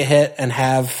not take a hit and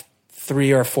have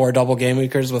 3 or 4 double game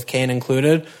weekers with Kane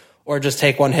included, or just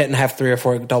take 1 hit and have 3 or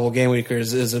 4 double game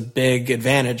weekers is a big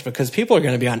advantage, because people are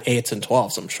going to be on 8s and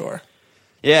 12s, I'm sure.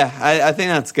 Yeah, I think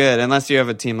that's good, unless you have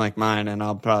a team like mine, and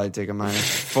I'll probably take a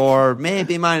 -4,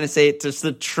 maybe -8, just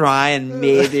to try and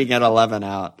maybe get 11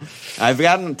 out. I've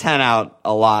gotten 10 out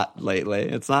a lot lately.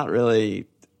 It's not really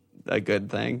a good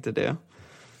thing to do.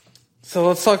 So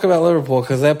let's talk about Liverpool,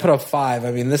 because they put up 5. I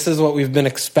mean, this is what we've been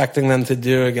expecting them to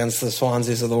do against the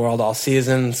Swanseas of the world all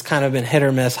season. It's kind of been hit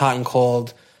or miss, hot and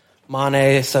cold.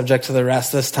 Mane subject to the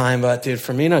rest this time, but dude,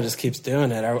 Firmino just keeps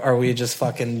doing it. Are we just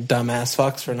fucking dumbass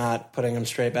fucks for not putting him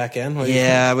straight back in?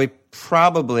 Yeah,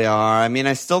 probably are. I mean,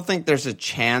 I still think there's a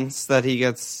chance that he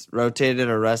gets rotated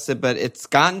or rested, but it's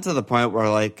gotten to the point where,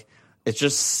 like, it's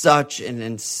just such an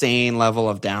insane level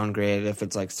of downgrade if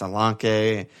it's like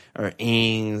Solanke or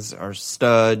Ings or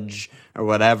Studge or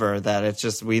whatever, that it's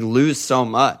just, we lose so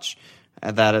much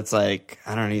that it's like,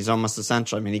 I don't know, he's almost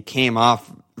essential. I mean, he came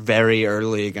off very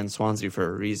early against Swansea for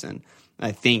a reason.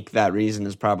 I think that reason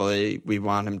is probably we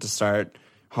want him to start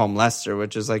home Leicester,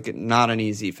 which is like not an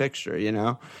easy fixture, you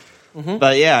know? Mm-hmm.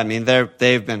 But yeah, I mean,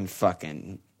 they've been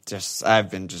fucking I've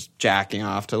been just jacking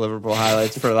off to Liverpool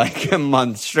highlights for like a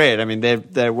month straight. I mean,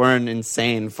 they were in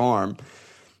insane form.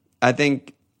 I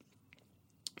think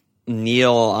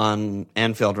Neil on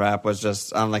Anfield Rap was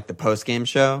just on like the post game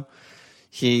show.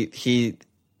 He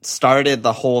started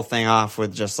the whole thing off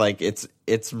with just like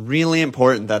it's really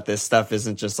important that this stuff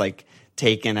isn't just like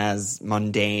taken as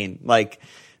mundane. Like,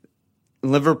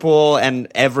 Liverpool and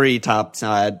every top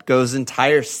side goes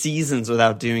entire seasons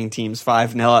without doing teams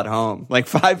 5-0 at home. Like,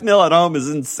 5-0 at home is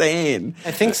insane. I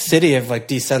think City have like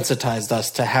desensitized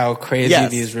us to how crazy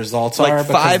these results like are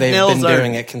because they've been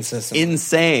doing it consistently.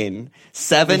 Insane.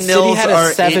 7-0 City had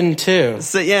a 7-2.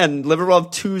 So yeah, and Liverpool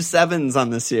have 2 7s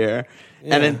on this year.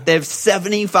 Yeah. And they have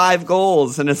 75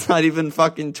 goals, and it's not even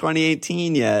fucking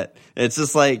 2018 yet. It's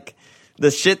just like the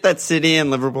shit that City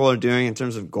and Liverpool are doing in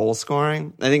terms of goal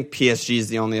scoring. I think PSG is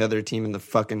the only other team in the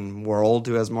fucking world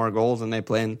who has more goals, and they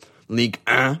play in Ligue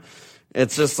 1.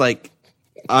 It's just like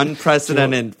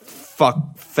unprecedented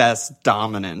fuck fest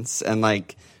dominance. And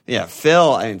like, yeah,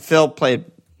 Phil played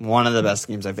one of the best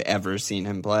games I've ever seen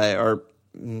him play, or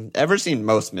ever seen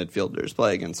most midfielders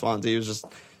play against Swansea. He was just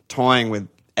toying with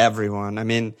everyone. I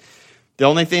mean, the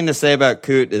only thing to say about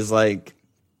Coot is like,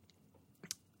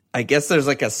 I guess there's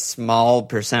like a small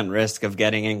 % risk of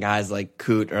getting in guys like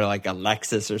Coot or like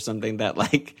Alexis or something that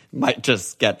like might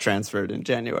just get transferred in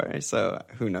January. So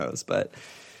who knows? But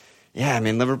yeah, I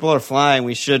mean, Liverpool are flying.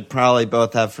 We should probably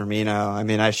both have Firmino. I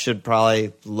mean, I should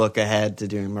probably look ahead to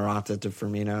doing Morata to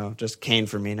Firmino, just Kane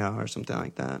Firmino or something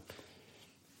like that.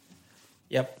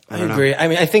 Yep, I agree. I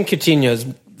mean, I think Coutinho's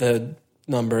the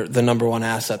number one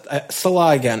asset.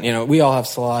 Salah, again, you know, we all have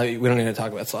Salah. We don't need to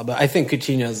talk about Salah, but I think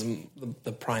Coutinho's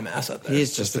the prime asset there.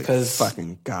 He's just because a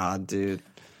fucking god, dude.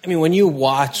 I mean, when you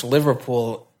watch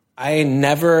Liverpool, I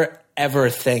never ever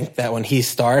think that when he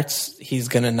starts, he's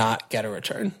gonna not get a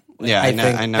return. Yeah, I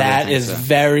think that is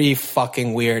very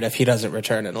fucking weird if he doesn't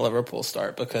return in a Liverpool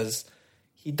start, because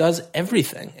he does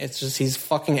everything. It's just he's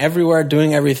fucking everywhere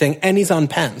doing everything, and he's on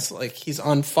pens. Like, he's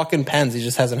on fucking pens. He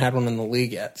just hasn't had one in the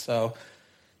league yet. So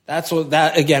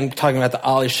that again, talking about the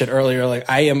Ollie shit earlier, like,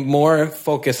 I am more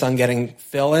focused on getting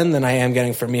Phil in than I am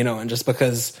getting Firmino in, just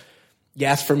because,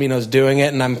 yes, Firmino's doing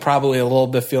it, and I'm probably a little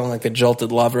bit feeling like a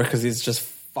jilted lover because he's just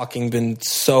fucking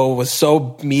was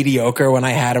so mediocre when I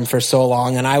had him for so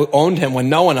long, and I owned him when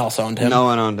no one else owned him. No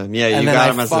one owned him. Yeah, you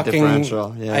got him as a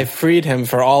differential. Yeah. I freed him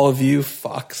for all of you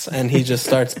fucks, and he just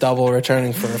starts double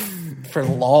returning for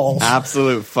lols.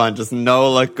 Absolute fun. Just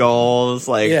no-look goals,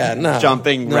 like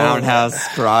jumping roundhouse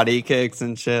karate kicks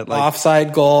and shit. Like,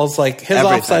 offside goals. Like, his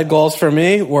offside goals for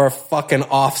me were fucking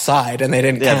offside, and they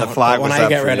didn't count. The flag but when was I up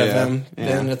get for rid you, of him,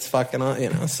 then it's fucking, you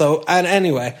know. So, and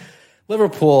anyway,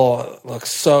 Liverpool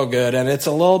looks so good, and it's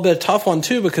a little bit tough one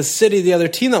too, because City, the other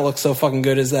team that looks so fucking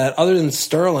good, is that other than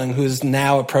Sterling, who's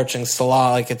now approaching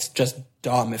Salah, like, it's just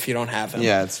dumb if you don't have him.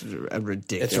 Yeah, it's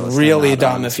ridiculous. It's really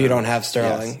dumb if you don't have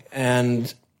Sterling. Yes.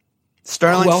 And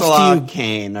Sterling, Salah,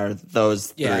 Kane are those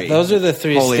three. Yeah, those are the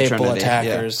three Holy staple Trinity.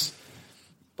 attackers. Yeah.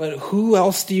 But who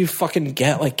else do you fucking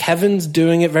get? Like, Kevin's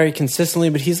doing it very consistently,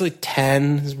 but he's like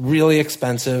 10. He's really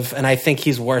expensive, and I think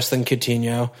he's worse than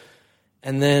Coutinho.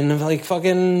 And then, like,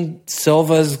 fucking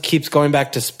Silva keeps going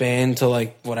back to Spain to,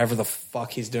 like, whatever the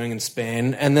fuck he's doing in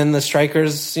Spain. And then the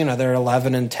strikers, you know, they're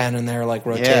 11 and 10, and they're, like,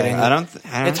 rotating. Yeah,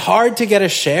 it's hard to get a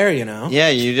share, you know? Yeah,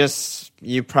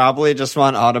 you probably just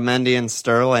want Otamendi and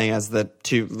Sterling as the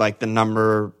two, like, the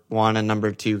number one and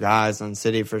number two guys on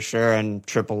City for sure, and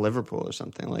triple Liverpool or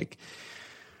something. Like,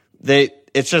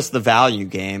 it's just the value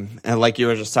game. And like you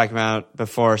were just talking about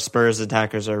before, Spurs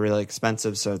attackers are really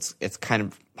expensive, so it's kind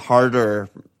of harder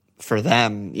for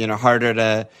them, you know, harder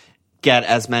to get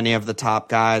as many of the top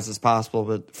guys as possible,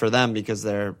 but for them, because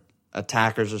their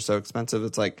attackers are so expensive,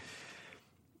 it's like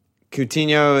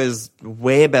Coutinho is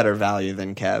way better value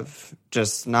than Kev,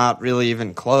 just not really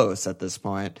even close at this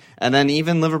point. And then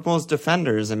even Liverpool's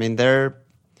defenders, I mean, they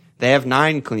have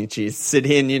 9 clean sheets.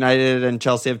 City and United and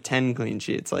Chelsea have 10 clean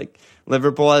sheets. Like,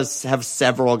 Liverpool have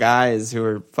several guys who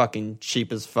are fucking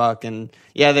cheap as fuck, and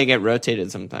yeah, they get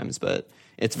rotated sometimes, but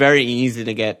it's very easy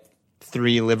to get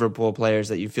 3 Liverpool players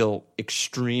that you feel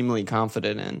extremely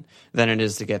confident in than it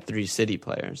is to get 3 City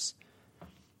players.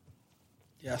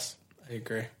 Yes, I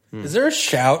agree. Is there a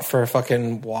shout for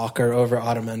fucking Walker over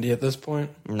Otamendi at this point?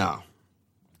 No.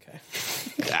 Okay.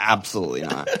 Absolutely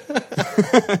not.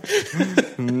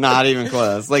 Not even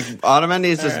close. Like, Otamendi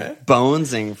is just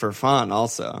bonesing for fun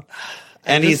also.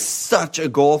 And he's such a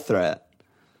goal threat.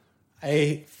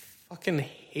 I fucking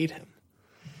hate him.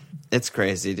 It's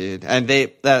crazy, dude. And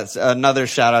that's another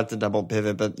shout out to Double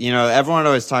Pivot. But, you know, everyone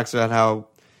always talks about how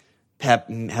Pep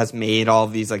has made all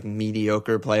of these, like,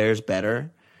 mediocre players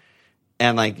better.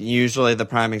 And, like, usually the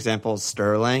prime example is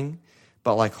Sterling.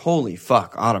 But, like, holy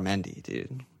fuck, Otamendi,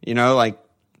 dude. You know, like,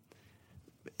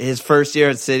 his first year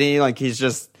at City, like, he's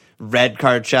just red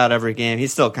card shot every game.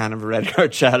 He's still kind of a red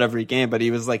card shot every game, but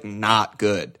he was, like, not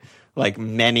good. Like,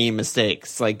 many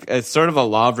mistakes. Like, it's sort of a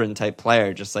Lovren type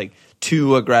player, just, like,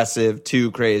 too aggressive, too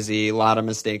crazy, a lot of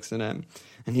mistakes in him.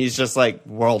 And he's just, like,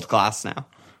 world class now.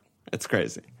 It's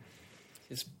crazy.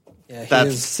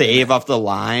 That save off the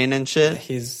line and shit.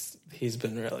 He's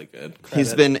been really good.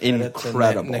 He's been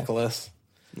incredible. Nicholas.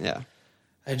 Yeah.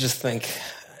 I just think,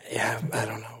 I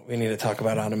don't know. We need to talk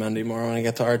about Otamendi more when I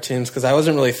get to our teams, because I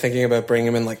wasn't really thinking about bringing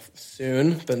him in like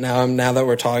soon, but now that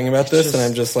we're talking about this, and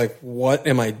I'm just like, what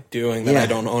am I doing that I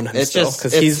don't own him still?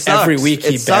 Because he's every week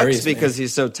he buries me. Because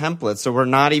he's so template. So we're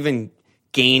not even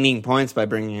gaining points by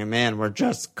bringing him in. We're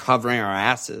just covering our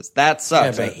asses. That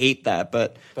sucks. I hate that,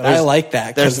 but I like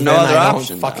that. There's no other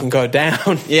option. Fucking go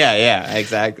down. Yeah,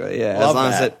 exactly. Yeah, as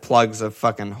long as it plugs a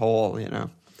fucking hole, you know.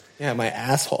 Yeah, my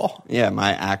asshole. Yeah,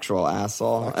 my actual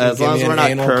asshole. As long as we're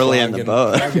not Curly in the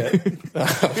boat.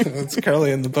 It's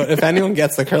Curly in the boat. If anyone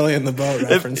gets the Curly in the boat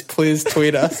reference, please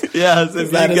tweet us. Yes, if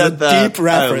that you is get a that, deep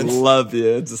reference. I love you.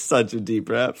 It's such a deep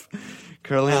ref.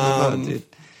 Curly in the boat, dude.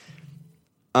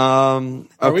 Okay.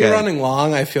 Are we running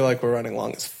long? I feel like we're running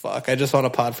long as fuck. I just want to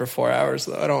pod for 4 hours,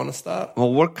 though. I don't want to stop.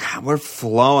 Well, we're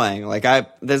flowing. Like,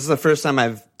 this is the first time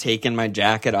I've taken my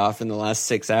jacket off in the last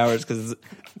 6 hours because it's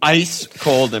ice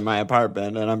cold in my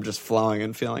apartment, and I'm just flowing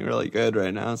and feeling really good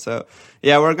right now. So,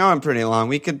 yeah, we're going pretty long.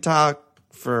 We could talk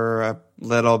for a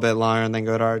little bit longer and then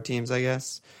go to our teams, I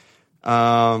guess.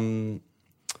 Well,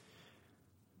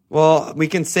 we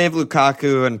can save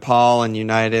Lukaku and Paul and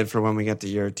United for when we get to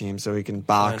your team, so we can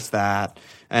box that.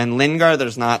 And Lingard,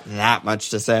 there's not that much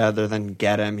to say other than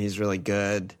get him. He's really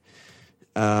good.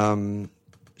 Any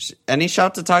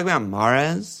shout to talk about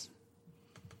Mahrez?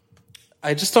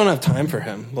 I just don't have time for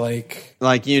him. Like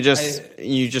you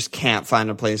just can't find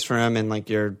a place for him in like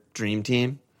your dream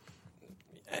team.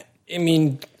 I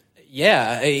mean,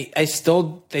 yeah, they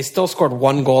still scored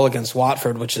 1 goal against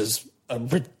Watford, which is a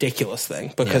ridiculous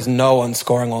thing because no one's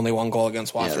scoring only 1 goal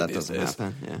against Watford. Yeah, that doesn't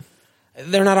happen. Yeah.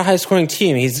 They're not a high scoring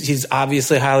team. He's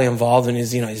obviously highly involved and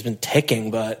he's been ticking,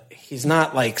 but he's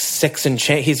not like 6 and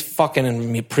change. He's fucking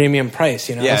in premium price,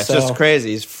 you know. Yeah, it's just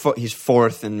crazy. He's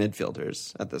 4th in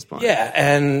midfielders at this point. Yeah,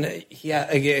 and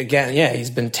he's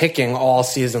been ticking all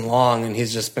season long, and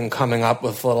he's just been coming up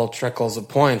with little trickles of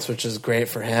points, which is great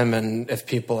for him. And if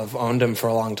people have owned him for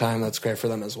a long time, that's great for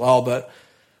them as well. But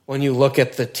when you look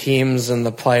at the teams and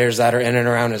the players that are in and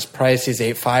around his price, he's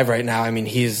 8.5 right now. I mean,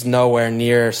 he's nowhere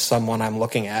near someone I'm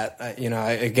looking at.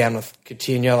 Again, with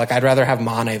Coutinho, like I'd rather have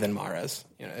Mane than Mahrez.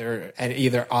 Or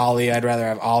either Ollie, I'd rather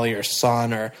have Ollie or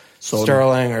Son or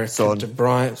Sterling or De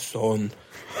Bruyne. De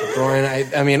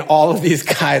Bruyne. I mean, all of these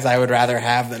guys I would rather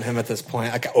have than him at this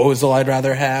point. Like Ozil, I'd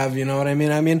rather have. You know what I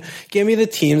mean? I mean, give me the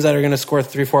teams that are going to score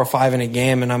 3, 4, 5 in a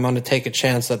game, and I'm going to take a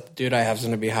chance that the dude I have is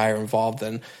going to be higher involved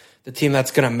than the team that's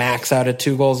going to max out at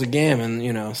 2 goals a game.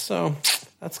 And, so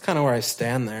that's kind of where I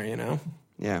stand there,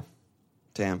 Yeah.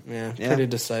 Damn. Yeah, pretty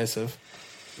decisive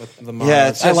with the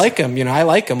Mahrez. Yeah, I like him. I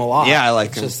like him a lot. Yeah, I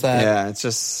like him. Just that, yeah, it's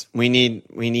just we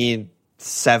need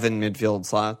 7 midfield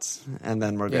slots, and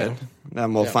then we're good.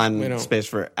 Then we'll find space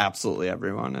for absolutely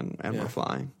everyone, and we're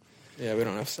flying. Yeah, we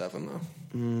don't have 7, though.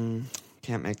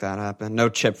 Can't make that happen. No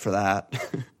chip for that.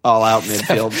 All out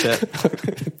midfield chip.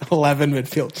 11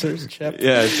 midfielders chip.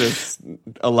 Yeah, it's just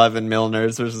 11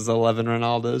 Milners versus 11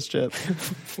 Ronaldo's chip.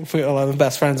 We 11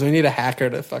 best friends. We need a hacker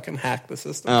to fucking hack the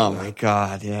system. Oh my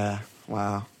god, yeah.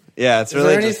 Wow. Yeah, it's Is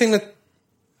really there anything that...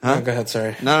 Huh? Oh, go ahead,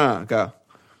 sorry. No, go.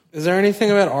 Is there anything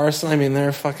about Arsenal? I mean,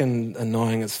 they're fucking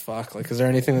annoying as fuck. Like, is there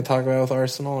anything to talk about with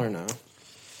Arsenal or no?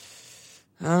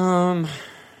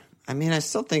 I mean, I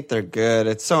still think they're good.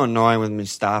 It's so annoying with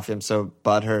Mustafi. I'm so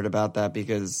butthurt about that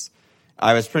because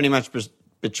I was pretty much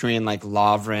between like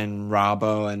Lovren,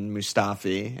 Robbo, and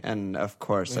Mustafi, and of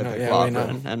course I picked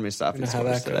Lovren and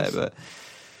Mustafi today. But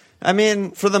I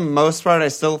mean, for the most part, I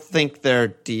still think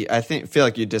feel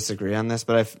like you disagree on this,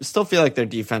 but I still feel like their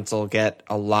defense will get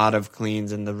a lot of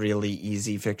cleans in the really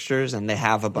easy fixtures, and they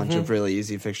have a bunch of really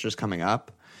easy fixtures coming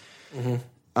up.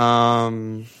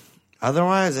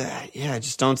 Otherwise, I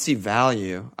just don't see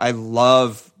value. I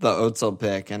love the Özil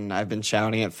pick, and I've been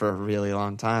shouting it for a really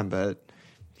long time, but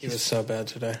he was so bad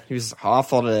today. He was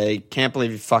awful today. Can't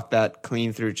believe he fucked that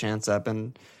clean through chance up,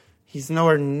 and he's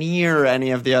nowhere near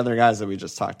any of the other guys that we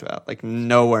just talked about. Like,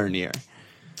 nowhere near.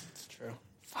 That's true.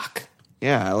 Fuck.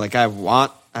 Yeah, like, I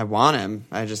want him.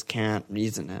 I just can't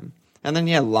reason him. And then,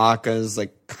 Laka's,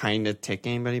 like, kind of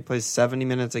ticking, but he plays 70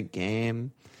 minutes a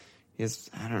game.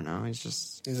 I don't know.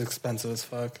 He's expensive as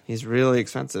fuck. He's really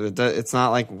expensive. It's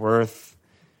not, like,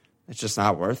 it's just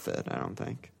not worth it, I don't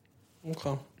think.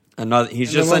 Okay.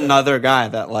 He's just another guy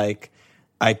that, like,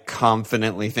 I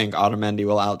confidently think Otamendi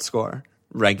will outscore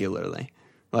regularly.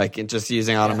 Like, just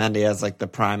using Otamendi as, like, the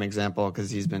prime example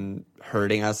because he's been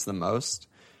hurting us the most.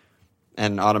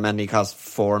 And Otamendi costs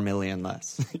 $4 million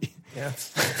less.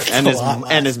 Yes.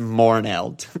 and is more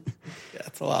nailed. Yeah,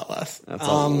 it's a lot less. That's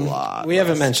a lot. We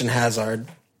haven't mentioned Hazard,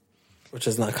 which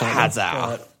is not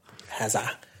common. Hazard.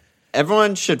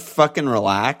 Everyone should fucking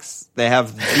relax. They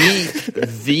have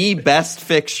the best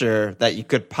fixture that you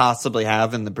could possibly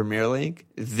have in the Premier League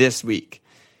this week.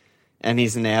 And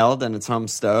he's nailed, and it's home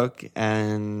Stoke.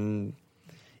 And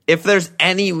if there's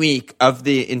any week of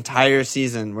the entire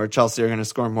season where Chelsea are going to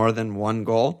score more than one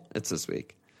goal, it's this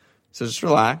week. So just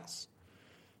relax.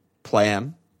 Play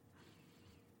him.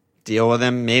 Deal with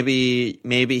him.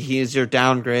 Maybe he's your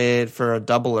downgrade for a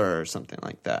doubler or something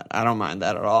like that. I don't mind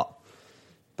that at all.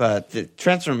 But the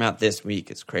transfer amount this week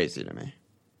is crazy to me.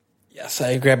 Yes, I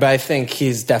agree. But I think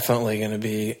he's definitely going to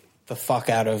be the fuck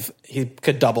out of... He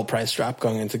could double price drop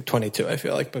going into 22, I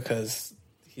feel like, because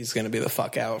he's going to be the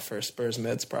fuck out for Spurs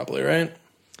mids probably, right?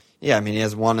 Yeah, I mean, he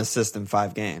has 1 assist in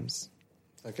 5 games.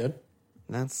 Is that good?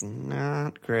 That's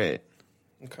not great.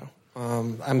 Okay.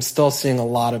 I'm still seeing a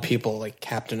lot of people like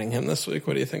captaining him this week.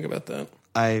 What do you think about that?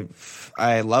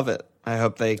 I love it. I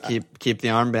hope they keep the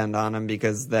armband on him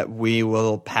because that we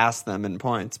will pass them in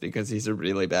points because he's a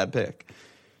really bad pick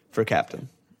for captain.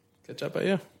 Good job by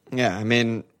you. Yeah, I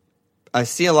mean, I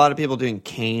see a lot of people doing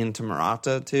Kane to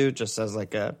Morata too, just as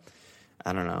like a,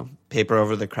 I don't know, paper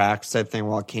over the cracks type thing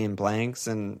while Kane blanks.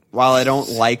 And while I don't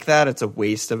like that, it's a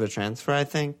waste of a transfer, I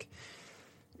think.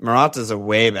 Morata's a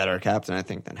way better captain, I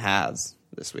think, than Haz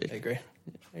this week. I agree.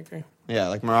 Yeah,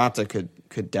 like Morata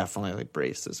could definitely like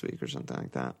brace this week or something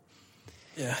like that.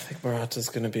 Yeah, I think Morata's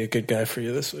going to be a good guy for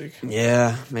you this week.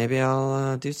 Yeah, maybe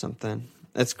I'll do something.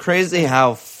 It's crazy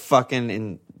how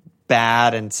fucking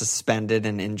bad and suspended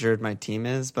and injured my team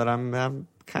is, but I'm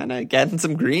kind of getting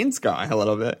some greens going a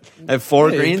little bit. I have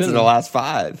 4 greens in the last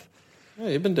 5. Yeah,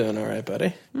 you've been doing all right,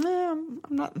 buddy. No,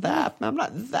 I'm not that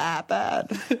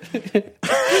bad.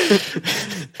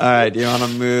 All right, do you want to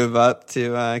move up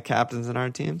to captains in our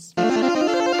teams?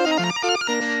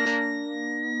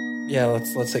 Yeah,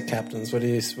 let's hit captains. What are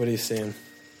you seeing?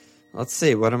 Let's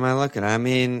see. What am I looking at? I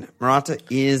mean, Morata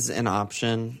is an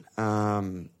option.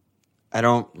 I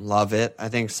don't love it. I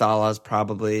think Salah's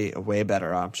probably a way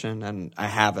better option, and I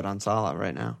have it on Salah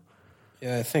right now.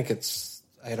 Yeah, I think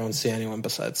I don't see anyone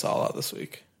besides Salah this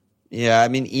week. Yeah, I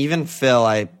mean, even Phil,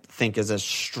 I think, is a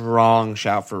strong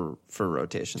shout for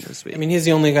rotation this week. I mean, he's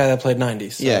the only guy that played 90.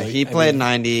 So yeah, he played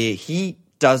 90. He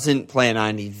doesn't play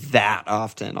 90 that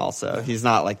often, also. Yeah. He's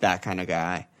not like that kind of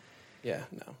guy. Yeah,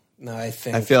 no, I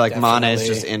feel like Mane is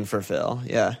just in for Phil.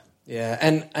 Yeah. Yeah,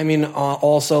 and I mean,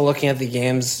 also looking at the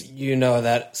games, you know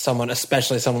that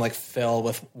especially someone like Phil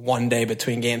with 1 day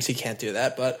between games, he can't do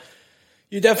that. But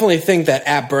you definitely think that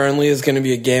at Burnley is going to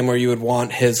be a game where you would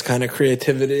want his kind of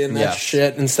creativity and that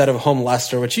shit instead of home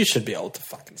Leicester, which you should be able to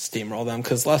fucking steamroll them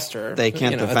because Leicester, they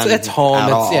can't defend. It's home.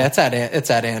 At all. Yeah,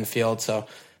 it's at Anfield, so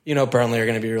Burnley are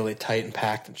going to be really tight and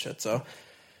packed and shit. So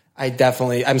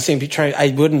I'm seeing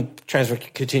I wouldn't transfer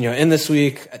Coutinho in this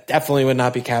week. I definitely would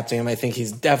not be captaining him. I think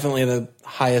he's definitely the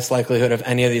highest likelihood of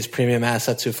any of these premium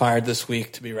assets who fired this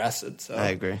week to be rested. So I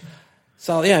agree.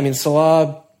 So yeah, I mean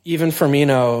Salah, even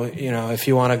Firmino, if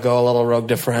you want to go a little rogue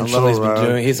differential,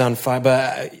 he's on fire.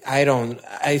 But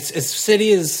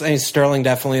Sterling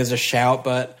definitely is a shout.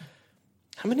 But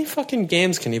how many fucking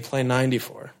games can he play 90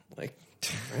 for? Like,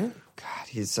 right?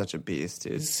 He's such a beast,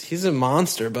 dude. He's a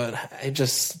monster, but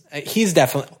he's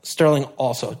definitely Sterling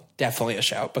also definitely a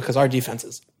shout because our defense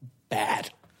is bad,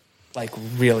 like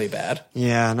really bad.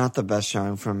 Yeah, not the best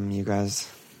showing from you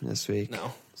guys this week.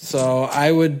 No, so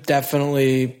I would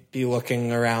definitely be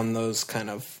looking around those kind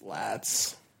of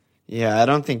lats. Yeah, I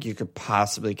don't think you could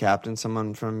possibly captain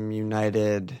someone from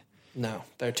United No,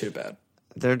 they're too bad.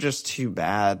 They're just too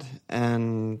bad,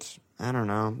 and I don't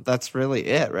know. That's really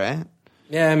it, right?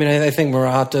 Yeah, I mean, I think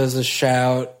Morata's a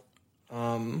shout.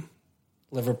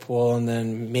 Liverpool, and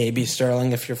then maybe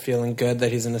Sterling if you're feeling good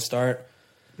that he's going to start.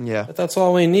 Yeah, but that's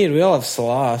all we need. We all have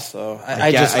Salah, so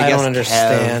I don't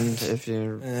understand. Kev, if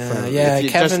you're,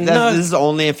 Kevin. This is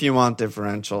only if you want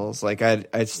differentials. Like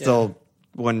I still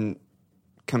wouldn't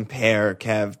compare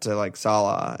Kev to like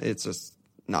Salah. It's just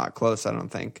not close. I don't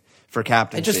think for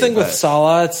captaincy. I just think with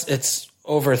Salah, it's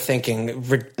overthinking,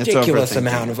 ridiculous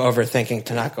amount of overthinking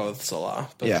to not go with Salah.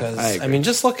 Because I mean,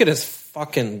 just look at his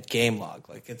fucking game log.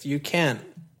 Like you can't.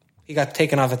 He got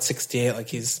taken off at 68.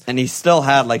 Like and he still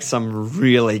had like some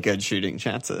really good shooting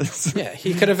chances. Yeah,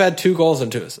 he could have had 2 goals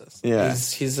and 2 assists. Yeah,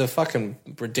 he's a fucking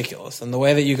ridiculous. And the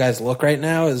way that you guys look right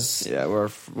now is we're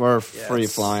free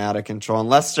flowing out of control. And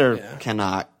Leicester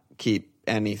cannot keep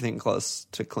anything close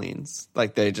to cleans.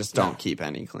 Like they just don't keep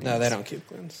any cleans. No, they don't keep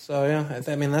cleans. So yeah,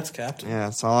 I mean that's capped.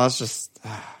 Yeah, Salah's just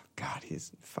God,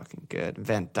 he's fucking good.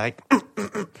 Van Dijk.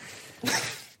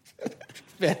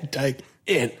 Van Dijk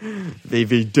in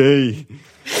VVD.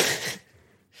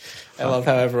 I love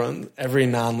how every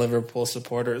non-Liverpool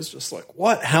supporter is just like,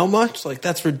 what? How much? Like,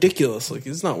 that's ridiculous. Like,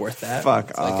 it's not worth that.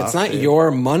 Fuck off, like, it's not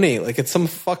your money. Like, it's some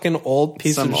fucking old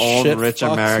piece of shit. Some old rich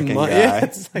American guy. Yeah,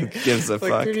 it's like, who gives a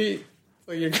fuck.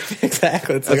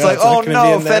 Exactly. It's like, oh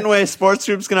no, Fenway Sports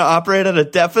Group's going to operate at a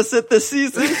deficit this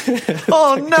season?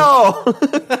 Oh no!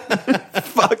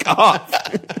 Fuck off.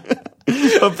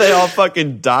 Hope they all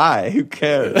fucking die. Who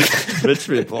cares? Rich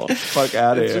people. Fuck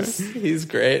out of here. He's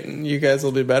great, and you guys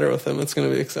will be better with him. It's going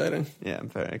to be exciting. Yeah, I'm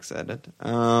very excited.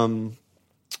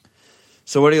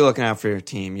 So what are you looking at for your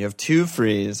team? You have 2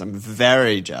 frees. I'm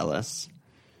very jealous.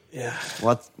 Yeah.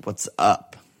 What's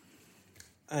up?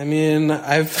 I mean,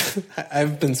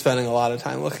 I've been spending a lot of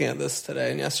time looking at this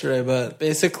today and yesterday, but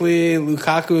basically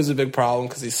Lukaku is a big problem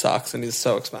because he sucks and he's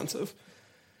so expensive.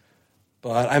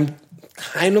 But I'm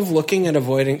kind of looking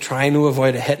at trying to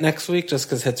avoid a hit next week just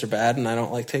because hits are bad and I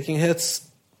don't like taking hits.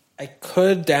 I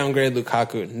could downgrade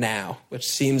Lukaku now, which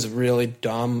seems really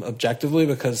dumb objectively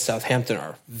because Southampton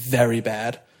are very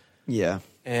bad. Yeah.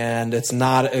 And it's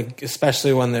not,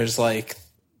 especially when there's like,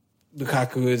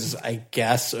 Lukaku is, I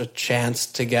guess, a chance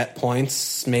to get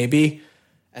points, maybe,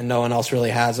 and no one else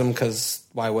really has him because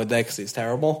why would they? Because he's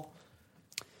terrible.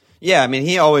 Yeah, I mean,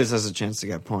 he always has a chance to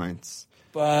get points.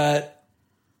 But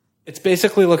it's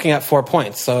basically looking at 4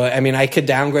 points. So, I mean, I could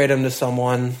downgrade him to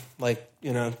someone like,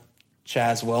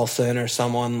 Chaz Wilson or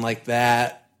someone like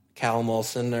that, Callum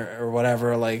Wilson or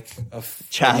whatever. Like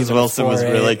Chaz Wilson was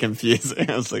really confusing.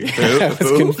 I was like, who? I was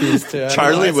confused too.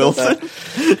 Charlie Wilson?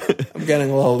 I'm getting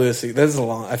a little loosey. This is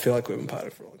I feel like we've been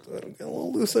potted for a long time. I'm getting a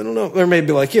little loose. I don't know. Or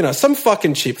maybe like, some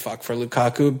fucking cheap fuck for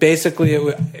Lukaku. Basically,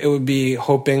 it would be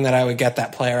hoping that I would get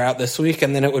that player out this week,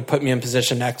 and then it would put me in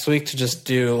position next week to just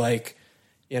do like,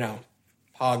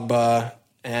 Pogba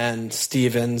and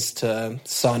Stevens to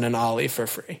Son and Ollie for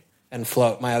free and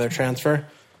float my other transfer.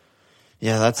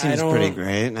 Yeah, that seems pretty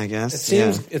great, I guess.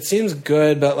 It seems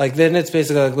good, but like then it's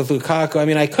basically like with Lukaku. I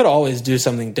mean, I could always do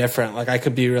something different. Like I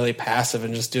could be really passive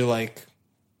and just do like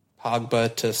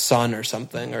Pogba to Son or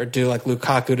something, or do like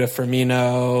Lukaku to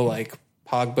Firmino, like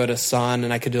Pogba to Son,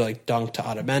 and I could do like Dunk to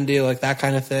Otamendi, like that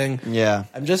kind of thing. Yeah,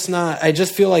 I'm just not. I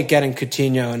just feel like getting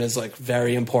Coutinho in is like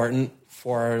very important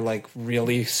for like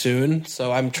really soon.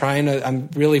 So I'm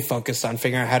really focused on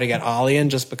figuring out how to get Ollie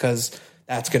in, just because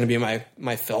that's going to be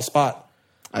my fill spot.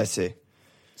 I see.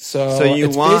 So you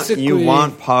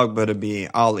want Pogba to be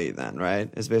Ollie then, right?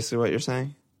 Is basically what you're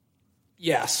saying?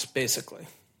 Yes, basically.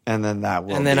 And then that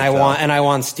will. And then I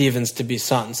want Stevens to be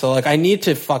Son. So like I need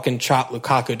to fucking chop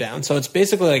Lukaku down. So it's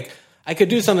basically like I could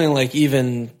do something like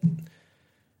even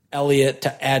Elliott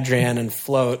to Adrian and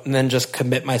float, and then just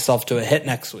commit myself to a hit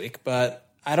next week. But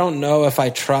I don't know if I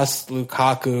trust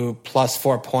Lukaku plus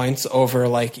 4 points over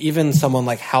like even someone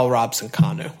like Hal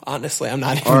Robson-Kanu. Honestly, I'm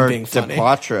not even being funny.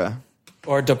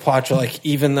 Or Depoitre, like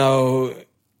even though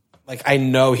like I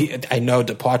know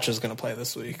Depoitre is going to play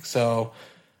this week, so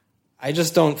I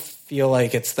just don't feel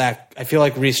like it's that. I feel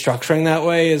like restructuring that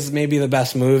way is maybe the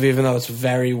best move, even though it's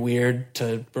very weird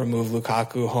to remove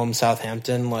Lukaku home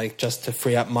Southampton, like just to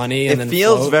free up money. And it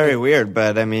feels very weird,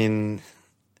 but I mean,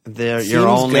 you're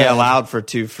only allowed for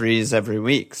 2 frees every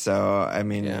week, so I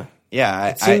mean,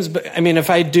 yeah. I mean,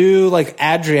 if I do like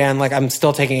Adrian, like I'm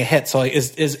still taking a hit. So like,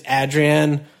 is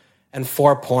Adrian and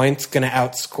 4 points going to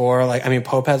outscore? Like, I mean,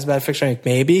 Pope has a bad fixture. Like,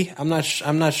 maybe I'm not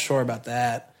sure about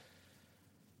that.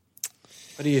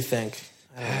 What do you think?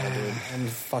 I don't know, dude. I'm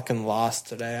fucking lost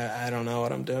today. I don't know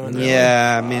what I'm doing. Really.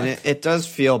 Yeah, I mean, it does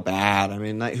feel bad. I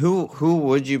mean, like, who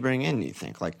would you bring in, you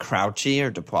think? Like Crouchy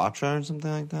or Dupotre or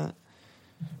something like that?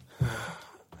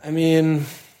 I mean,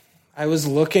 I was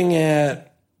looking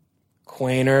at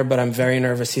Quainer, but I'm very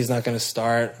nervous he's not going to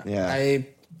start. Yeah. I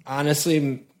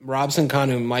honestly, Robson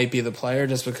Kanu might be the player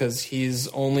just because he's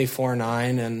only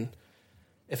 4'9", and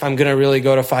if I'm going to really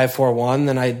go to 5-4-1,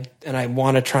 then I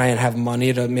want to try and have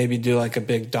money to maybe do like a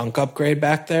big dunk upgrade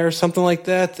back there or something like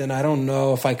that, then I don't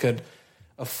know if I could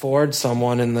afford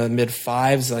someone in the mid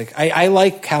fives. Like I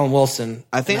like Callum Wilson.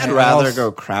 I think I'd rather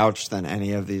go Crouch than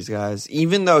any of these guys,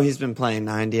 even though he's been playing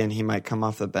 90 and he might come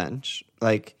off the bench.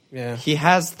 Like, he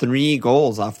has 3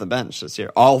 goals off the bench this year.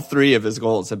 All 3 of his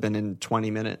goals have been in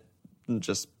 20-minute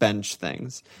just bench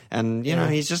things. And, you know,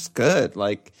 he's just good.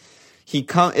 Like,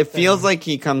 it feels like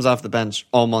he comes off the bench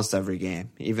almost every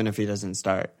game, even if he doesn't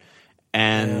start.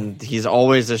 And he's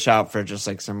always a shout for just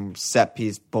like some set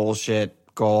piece bullshit,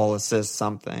 goal, assist,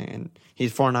 something. And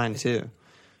he's 4'9" too.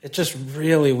 It just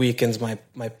really weakens my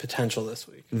potential this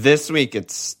week. This week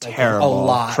it's terrible. A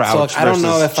lot. Crouch so I don't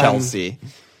know if Chelsea.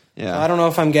 I don't know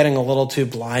if I'm getting a little too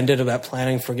blinded about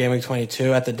planning for Game Week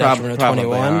 22 at the detriment of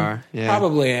 21.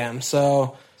 Probably am.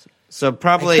 So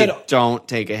probably don't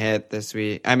take a hit this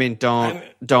week. I mean,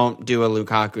 don't do a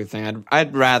Lukaku thing.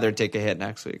 I'd rather take a hit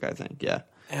next week, I think. Yeah.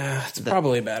 Yeah, it's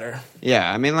probably better. Yeah,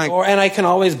 I mean, like, and I can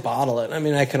always bottle it. I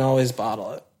mean, I can always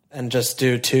bottle it and just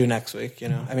do 2 next week, you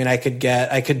know. I mean, I could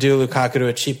do Lukaku to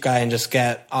a cheap guy and just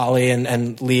get Ollie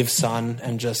and leave Son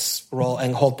and just roll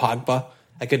and hold Pogba.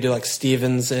 I could do like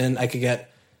Stevens in. I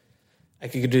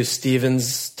could do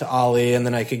Stevens to Ollie, and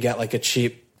then I could get like a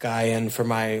cheap guy in for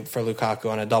Lukaku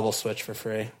on a double switch for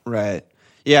free. Right.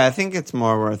 Yeah, I think it's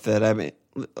more worth it. I mean,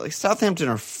 like, Southampton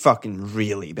are fucking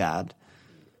really bad.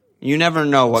 You never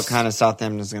know what kind of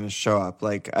Southampton is going to show up.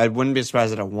 Like, I wouldn't be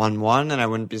surprised at a 1-1, and I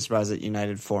wouldn't be surprised at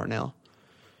United 4-0.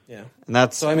 Yeah. And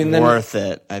that's worth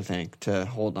it, I think, to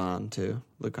hold on to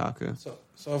Lukaku.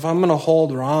 So if I'm going to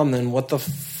hold Rom, then what the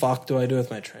fuck do I do with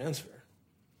my transfer?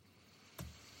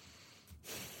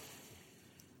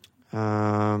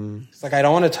 It's like I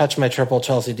don't want to touch my triple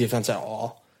Chelsea defense at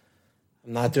all.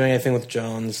 I'm not doing anything with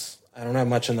Jones. I don't have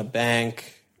much in the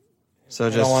bank. So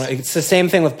it's the same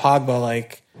thing with Pogba.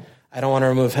 Like, I don't want to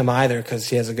remove him either because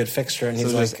he has a good fixture, and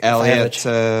he's like Elliott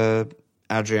to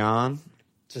Adrian.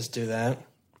 Just do that.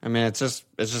 I mean, it's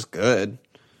just good.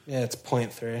 Yeah, it's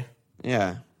 0.3.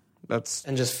 Yeah,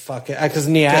 and just fuck it because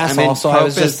Nias. I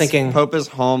was just thinking Pope is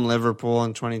home Liverpool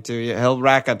in 22. Yeah, he'll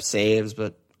rack up saves,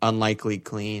 but unlikely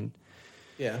clean.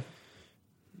 Yeah.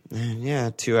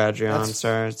 Yeah, 2 Adrian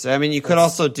starts. I mean, you could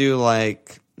also do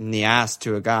like Nias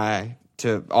to a guy,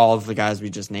 to all of the guys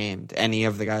we just named. Any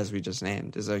of the guys we just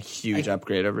named is a huge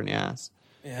upgrade over Nias.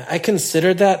 Yeah, I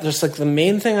considered that. Just like the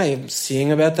main thing I'm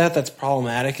seeing about that's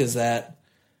problematic is that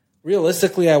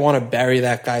realistically I want to bury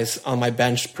that guy's on my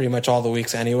bench pretty much all the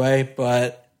weeks anyway,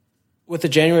 but with the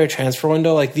January transfer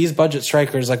window, like these budget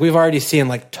strikers, like we've already seen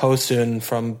like Tosun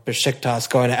from Besiktas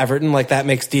going to Everton, like that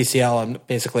makes DCL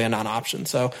basically a non-option.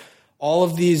 So all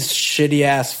of these shitty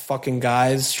ass fucking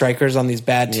guys, strikers on these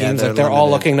bad teams, they're all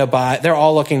looking to buy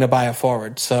a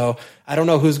forward. So I don't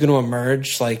know who's going to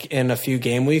emerge like in a few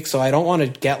game weeks. So I don't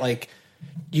want to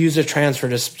use a transfer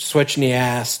to switch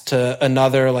Nias to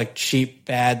another like cheap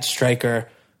bad striker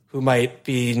who might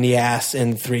be Nias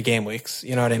in 3 game weeks.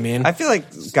 You know what I mean? I feel like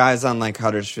guys on like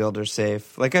Huddersfield are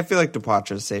safe. Like, I feel like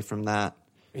Dupotre is safe from that.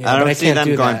 Yeah, I don't see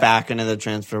them going back into the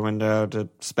transfer window to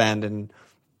spend and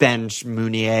bench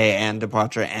Mounier and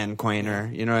Dupotre and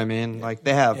Quainer. You know what I mean? Like,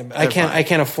 they have. Yeah, I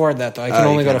can't afford that though. I can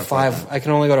only go to 5. I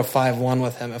can only go to 5-1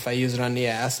 with him if I use it on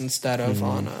Nias instead of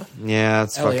on. Yeah,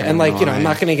 it's Elliot. fucking And like, annoying. I'm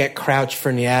not going to get Crouch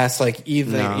for Nias. Like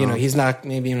either, he's not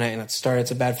maybe not going to start.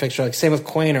 It's a bad fixture. Like same with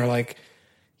Quainer. Like.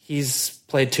 He's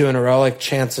played 2 in a row. Like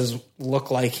chances look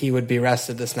like he would be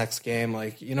rested this next game.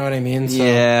 Like, you know what I mean? So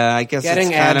yeah, I guess it's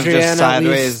kind of just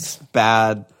sideways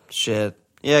bad shit.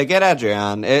 Yeah, get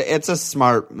Adrian. It's a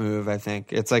smart move, I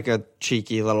think. It's like a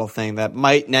cheeky little thing that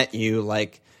might net you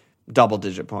like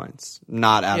double-digit points.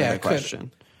 Not out of the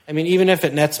question. I mean, even if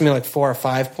it nets me like 4 or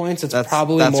 5 points, that's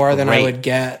probably more than I would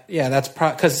get. Yeah, that's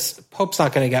because Pope's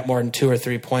not going to get more than 2 or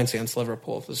 3 points against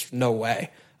Liverpool. There's no way.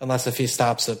 Unless if he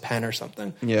stops a pen or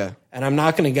something. Yeah. And I'm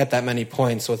not going to get that many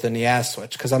points with a Nias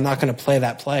switch because I'm not going to play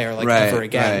that player ever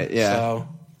again. Right, yeah. So,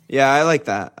 yeah, I like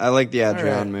that. I like the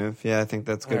Adrian move. Yeah, I think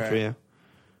that's good for you.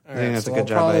 I think that's a good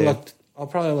job by you. I'll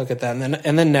probably look at that.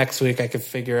 And then next week I could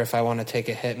figure if I want to take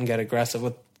a hit and get aggressive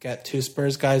with get 2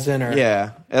 Spurs guys in? Or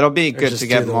yeah, it'll be good just to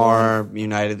get do the more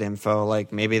United info.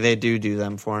 Like maybe they do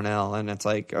them 4-0, and it's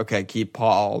like, okay, keep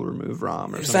Paul, remove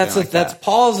Rom, or something that.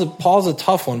 Paul's a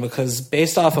tough one because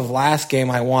based off of last game,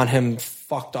 I want him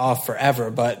fucked off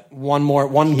forever. But one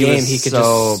game he could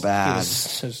so just bad.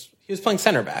 He was playing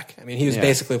center back. I mean, he was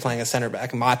basically playing a center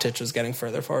back. Matic was getting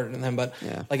further forward than him. But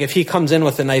like, if he comes in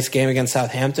with a nice game against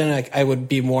Southampton, I would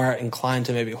be more inclined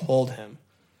to maybe hold him.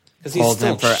 Hold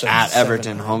him for at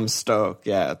Everton, home Stoke.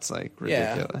 Yeah, it's like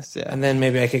ridiculous. Yeah. And then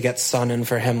maybe I could get Son in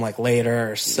for him like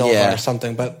later or Silva or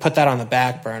something, but put that on the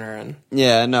back burner. And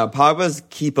no, Pogba's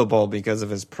keepable because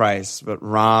of his price, but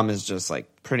Rom is just like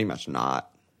pretty much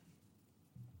not.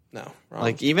 No,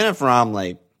 like even if Rom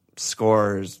like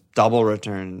scores double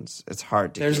returns, it's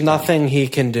hard to. There's keep nothing him. he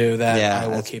can do that I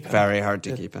will keep him. Very hard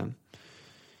to keep him.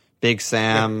 Big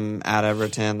Sam at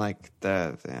Everton, like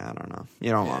I don't know. You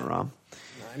don't want Rom.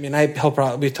 I mean,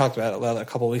 we talked about it a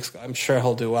couple of weeks ago. I'm sure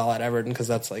he'll do well at Everton because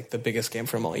that's like the biggest game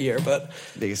for him all year. But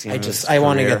biggest game I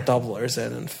want to get doublers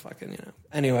in and fucking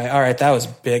Anyway, all right, that was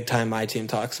big time my team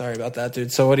talk. Sorry about that,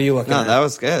 dude. So what are you looking at? No, that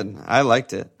was good. I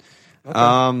liked it.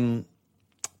 Okay.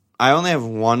 I only have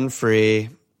one free,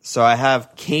 so I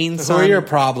have Kane. So who are your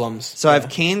problems? So I have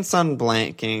Kane, Son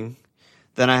blanking.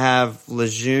 Then I have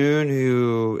Lejeune,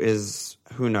 who is.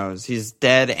 Who knows? He's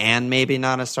dead and maybe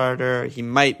not a starter. He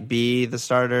might be the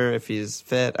starter if he's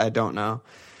fit. I don't know.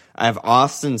 I have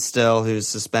Austin still, who's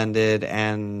suspended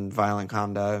and violent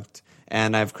conduct.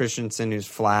 And I have Christensen, who's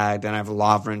flagged. And I have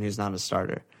Lovren, who's not a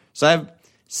starter. So I have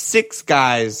 6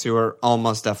 guys who are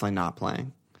almost definitely not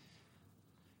playing.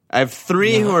 I have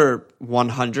 3 who are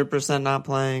 100% not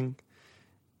playing.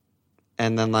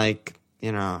 And then,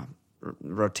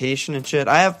 rotation and shit.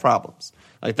 I have problems.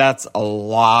 Like, that's a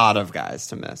lot of guys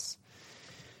to miss.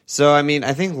 So, I mean,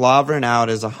 I think Lovren out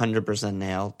is 100%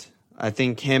 nailed. I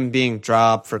think him being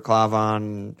dropped for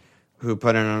Klavan, who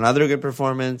put in another good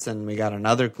performance, and we got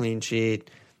another clean sheet,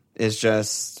 he's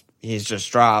just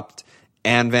dropped.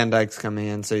 And Van Dijk's coming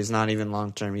in, so he's not even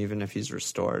long-term, even if he's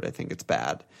restored. I think it's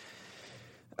bad.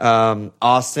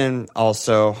 Austin,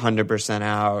 also 100%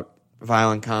 out.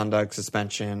 Violent conduct,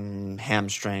 suspension,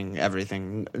 hamstring,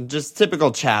 everything. Just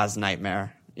typical Chaz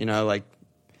nightmare.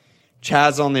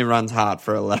 Chaz only runs hot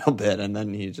for a little bit, and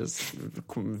then he just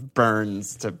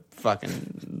burns to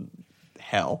fucking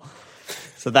hell.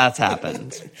 So that's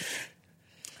happened.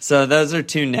 So those are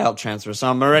 2 nailed transfers. So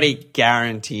I'm already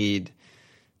guaranteed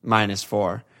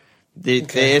 -4. The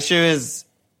issue is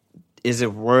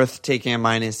it worth taking a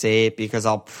 -8? Because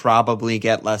I'll probably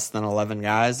get less than 11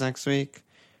 guys next week.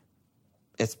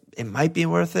 It might be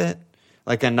worth it.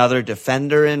 Like another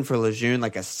defender in for Lejeune,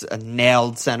 like a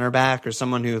nailed center back or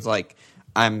someone who's like,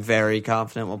 I'm very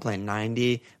confident will play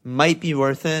 90. Might be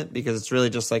worth it because it's really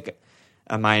just like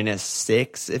a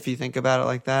 -6 if you think about it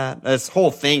like that. This whole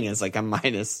thing is like a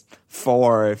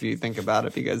 -4 if you think about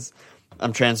it because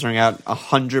I'm transferring out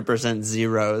 100%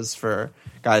 zeros for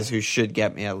guys who should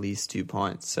get me at least 2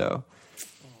 points. So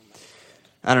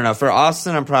I don't know. For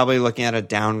Austin, I'm probably looking at a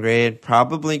downgrade.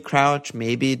 Probably Crouch,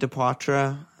 maybe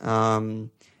Depoitre.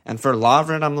 And for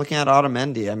Lovren, I'm looking at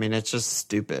Otamendi. I mean, it's just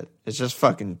stupid. It's just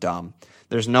fucking dumb.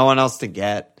 There's no one else to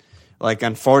get. Like,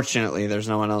 unfortunately, there's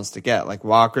no one else to get. Like,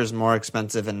 Walker's more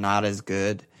expensive and not as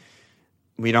good.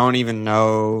 We don't even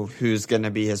know who's going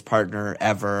to be his partner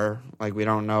ever. Like, we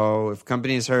don't know if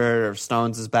Company's hurt or if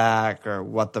Stones is back or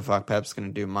what the fuck Pep's going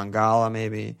to do. Mangala,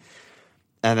 maybe.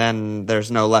 And then there's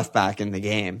no left back in the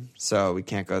game, so we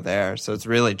can't go there. So it's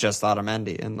really just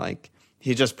Otamendi, and like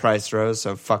he just price rose,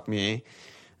 so fuck me.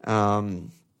 I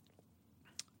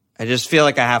just feel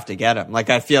like I have to get him.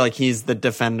 Like I feel like he's the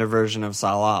defender version of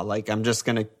Salah. Like I'm just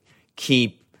gonna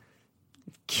keep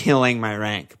killing my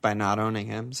rank by not owning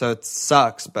him. So it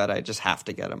sucks, but I just have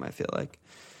to get him. I feel like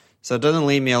so it doesn't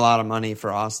leave me a lot of money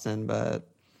for Austin, but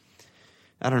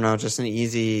I don't know, just an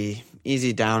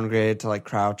easy downgrade to like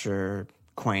Crouch or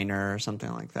Quainer or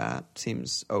something like that.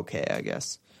 Seems okay, I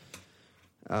guess.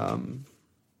 I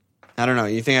don't know.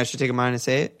 You think I should take a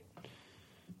 -8?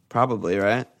 Probably,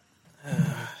 right?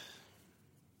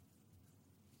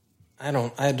 I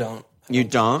don't. You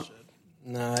don't?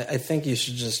 No, I think you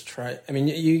should just try. I mean,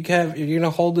 you're going to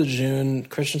hold Lejeune.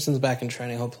 Christensen's back in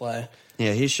training. He'll play.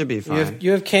 Yeah, he should be fine.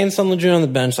 You have Kane, Son, Lejeune on the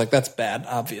bench. Like, that's bad,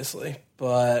 obviously.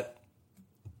 But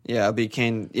yeah, it'll be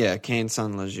Kane. Yeah, Kane,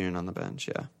 Son, Lejeune on the bench.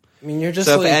 Yeah. I mean, you're just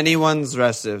so if anyone's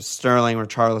rested, Sterling,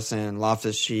 Richarlison,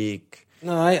 Loftus-Cheek.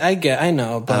 No, I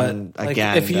know, but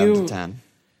again, if down to 10.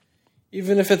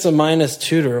 Even if it's a -2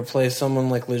 to replace someone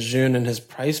like Lejeune in his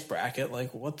price bracket,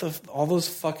 like all those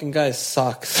fucking guys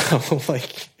suck. So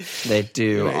like they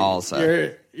do all suck.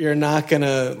 You're not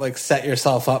gonna like set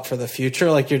yourself up for the future.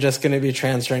 Like you're just gonna be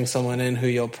transferring someone in who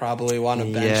you'll probably want to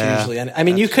bench usually. And I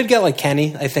mean, you could get like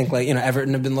Kenny. I think like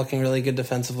Everton have been looking really good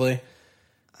defensively.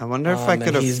 I wonder if I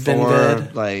could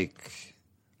afford like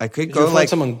I could go like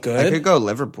someone good. I could go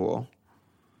Liverpool.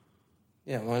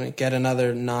 Yeah, why don't you get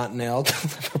another not nailed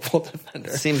Liverpool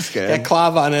defender? Seems good. Get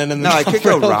Klavan in and I could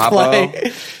go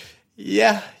Robbo.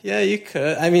 Yeah, you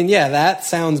could. I mean, yeah, that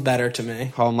sounds better to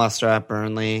me. Holmester at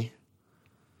Burnley.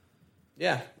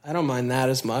 Yeah, I don't mind that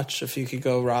as much. If you could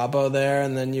go Robbo there,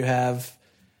 and then you have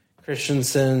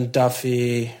Christensen,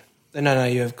 Duffy. No,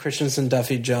 you have Christensen,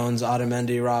 Duffy, Jones,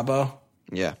 Otamendi, Robbo.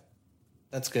 Yeah.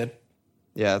 That's good.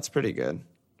 Yeah, it's pretty good.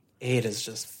 8 is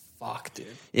just fuck, dude.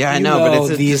 Yeah, I know, but it's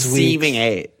a deceiving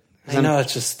 8. I know,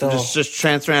 it's just still... Just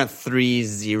transferring out 3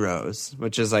 zeros,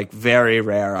 which is like very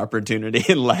rare opportunity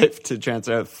in life to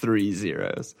transfer out 3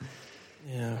 zeros.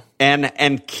 Yeah.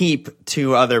 And keep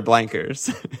 2 other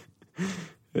blankers.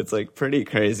 It's like pretty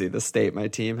crazy the state my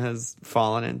team has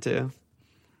fallen into.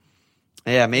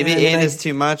 Yeah, maybe 8 is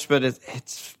too much, but it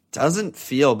doesn't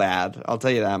feel bad. I'll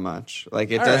tell you that much.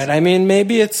 Like it does. Right. I mean,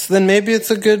 maybe it's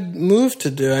a good move to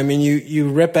do. I mean, you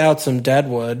rip out some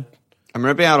deadwood. I'm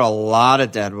ripping out a lot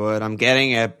of deadwood. I'm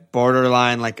getting a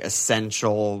borderline like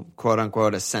essential, quote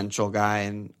unquote, essential guy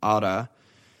in Otta,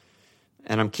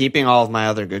 and I'm keeping all of my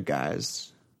other good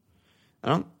guys.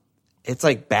 It's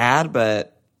like bad,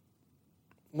 but.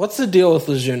 What's the deal with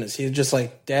Lejeune? Is he just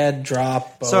like dead,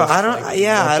 drop? Both? So I don't.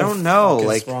 I don't know.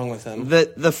 What's wrong with him?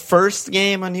 The first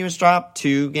game when he was dropped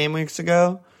 2 game weeks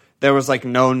ago, there was like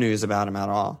no news about him at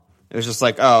all. It was just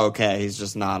like, oh, okay, he's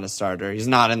just not a starter. He's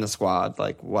not in the squad.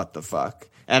 Like, what the fuck?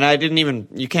 And I didn't even.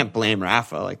 You can't blame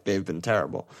Rafa. Like they've been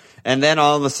terrible. And then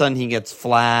all of a sudden he gets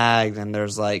flagged, and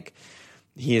there's like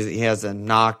he has a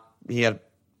knock. He had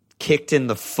kicked in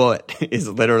the foot is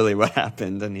literally what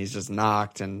happened, and he's just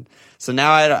knocked. And so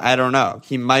now I don't know.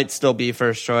 He might still be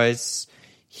first choice.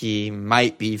 He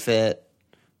might be fit.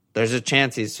 There's a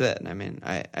chance he's fit. I mean,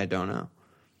 I don't know.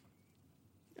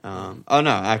 Oh, no.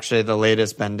 Actually, the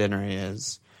latest Ben Dinnery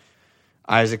is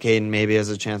Isaac Hayden maybe has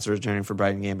a chance of returning for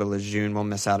Brighton game, but Lejeune will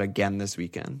miss out again this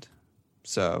weekend.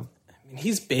 So... I mean,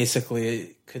 he's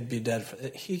basically could be dead.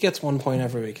 He gets 1 point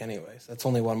every week anyway. So that's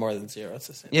only 1 more than 0. It's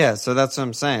the same. Yeah, so that's what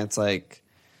I'm saying. It's like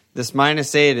this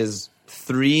 -8 is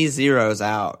 3 zeros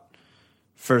out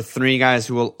for 3 guys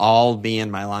who will all be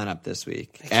in my lineup this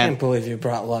week. I can't believe you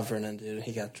brought Lovren in, dude.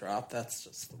 He got dropped. That's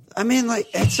just... I mean, like,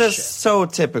 it's just so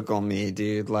typical me,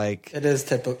 dude. Like... It is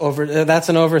typical. That's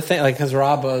an over thing. Like, because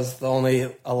Robbo's the only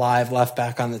alive left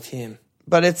back on the team.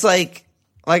 But it's like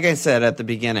I said at the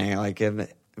beginning, like in the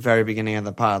very beginning of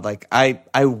the pod, like I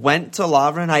went to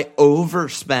Lovren. I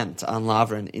overspent on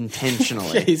Lovren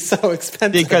intentionally. Yeah, he's so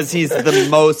expensive. Because he's the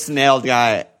most nailed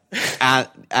guy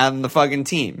on the fucking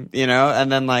team, you know? And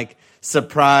then, like,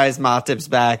 surprise, Matip's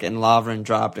back, and Lovren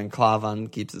dropped, and Klavan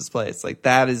keeps his place. Like,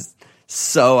 that is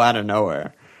so out of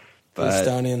nowhere. But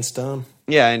Estonian Stone.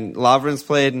 Yeah, and Lovren's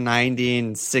played 90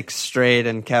 and 6 straight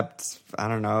and kept, I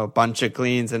don't know, a bunch of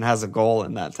cleans and has a goal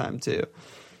in that time, too.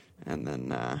 And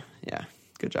then, yeah.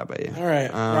 Good job by you. All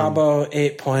right, Robbo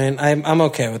 8 point. I'm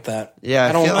okay with that. Yeah,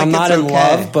 I'm not in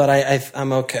love, but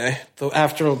I'm okay.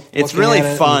 After it's really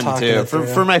fun too.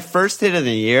 For my first hit of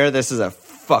the year, this is a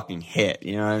fucking hit.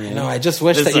 You know what I mean? No, I just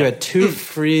wish that you had 2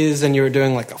 frees and you were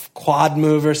doing like a quad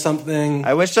move or something.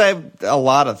 I wish I had a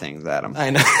lot a Adam. I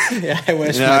know. Yeah, I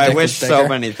wish. I wish so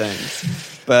many things,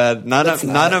 but none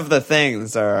of the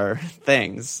things are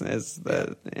things. Is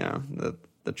the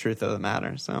truth of the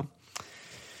matter. So.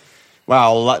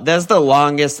 Wow, that's the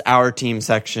longest our team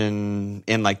section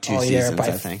in like 2 seasons,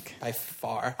 I think. By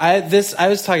far. I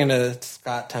was talking to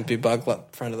Scott Tempe Bug,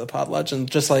 friend of the pod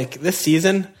legend, just like this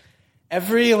season,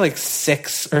 every like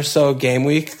 6 or so game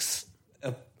weeks,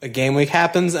 a game week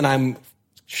happens and I'm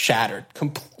shattered,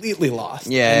 completely lost.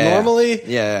 Yeah. Normally,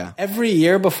 every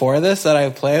year before this that I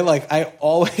play, like I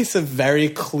always have very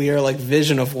clear like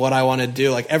vision of what I want to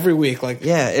do. Like every week, like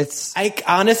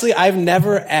I've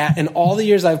never in all the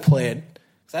years I've played,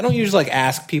 because I don't usually like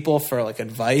ask people for like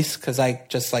advice because I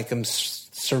just like am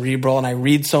cerebral and I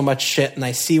read so much shit and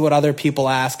I see what other people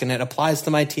ask and it applies to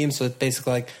my team. So it's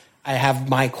basically like I have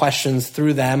my questions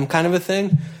through them, kind of a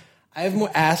thing. I've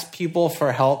asked people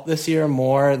for help this year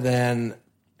more than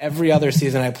every other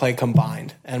season I played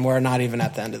combined, and we're not even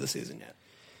at the end of the season yet.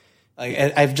 Like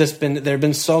there have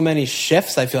been so many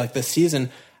shifts. I feel like this season.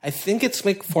 I think it's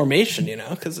like formation,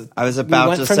 because I was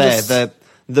about to say that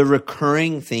the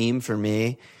recurring theme for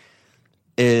me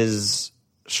is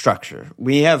structure.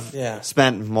 We have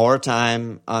spent more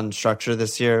time on structure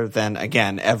this year than,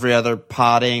 again, every other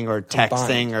potting or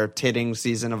texting or titting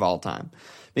season of all time.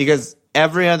 Because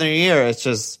every other year, it's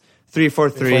just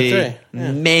 3-4-3,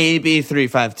 maybe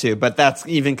 3-5-2, but that's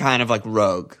even kind of like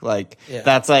rogue. Like,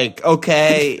 that's like,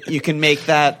 okay, you can make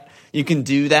that, you can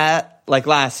do that. Like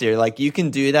last year, like you can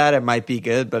do that, it might be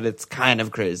good, but it's kind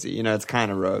of crazy. You know, it's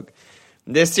kind of rogue.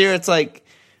 This year, it's like,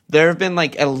 there have been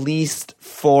like at least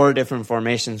 4 different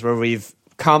formations where we've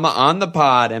come on the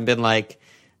pod and been like,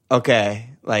 okay,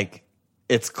 like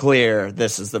it's clear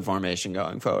this is the formation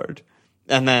going forward.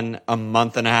 And then a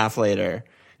month and a half later,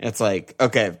 it's like,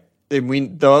 okay,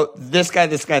 this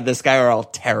guy are all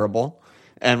terrible,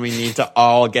 and we need to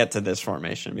all get to this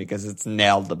formation because it's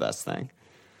nailed the best thing.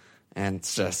 And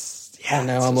it's just, and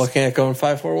now I'm looking at going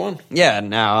 5-4-1.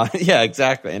 Yeah,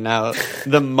 exactly. Now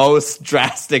the most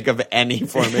drastic of any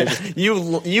formation. You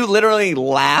literally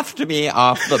laughed me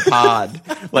off the pod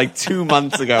like 2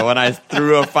 months ago when I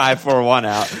threw a 5-4-1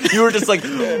 out. You were just like,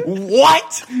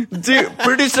 what? Dude,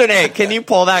 Producer Nate, can you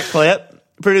pull that clip?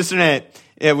 Producer Nate.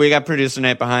 Yeah, we got Producer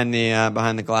Nate behind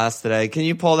the glass today. Can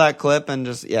you pull that clip and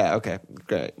just, okay,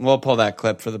 great. We'll pull that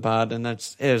clip for the pod, and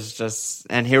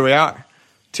and here we are.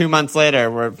 2 months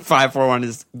later, where 5-4-1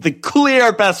 is the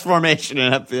clear best formation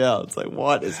in FPL. It's like,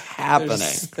 what is happening?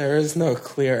 There is no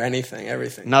clear anything,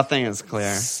 everything. Nothing is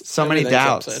clear. So many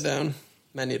doubts. Upside down.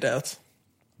 Many doubts.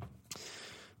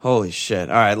 Holy shit.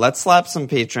 All right, let's slap some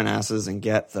patron asses and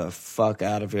get the fuck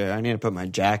out of here. I need to put my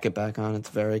jacket back on. It's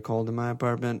very cold in my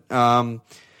apartment.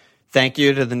 Thank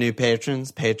you to the new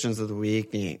patrons of the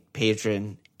week, the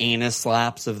patron anus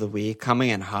slaps of the week, coming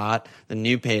in hot, the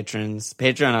new patrons,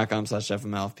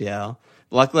 patreon.com/FMLFPL.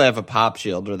 Luckily, I have a pop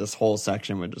shield, or this whole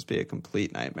section would just be a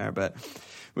complete nightmare, but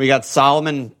we got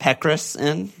Solomon Pekris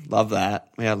in. Love that.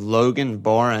 We got Logan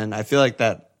Boren. I feel like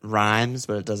that rhymes,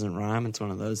 but it doesn't rhyme. It's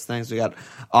one of those things. We got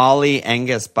Ollie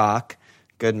Angus Bach.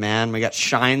 Good man. We got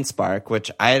Shine Spark, which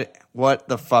what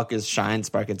the fuck is Shine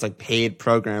Spark? It's like paid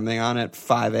programming on at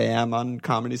 5 a.m. on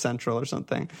Comedy Central or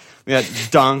something. We got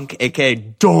Dunk, aka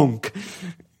Dunk,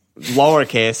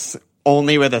 lowercase,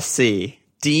 only with a C.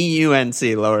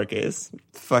 D-U-N-C, lowercase.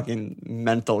 Fucking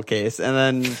mental case.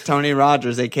 And then Tony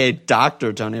Rogers, aka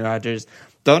Dr. Tony Rogers.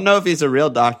 Don't know if he's a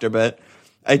real doctor, but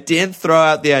I did throw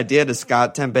out the idea to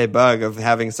Scott Tempe Bug of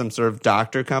having some sort of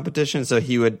doctor competition so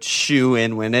he would shoe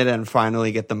in, win it, and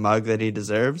finally get the mug that he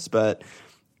deserves. But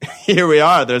here we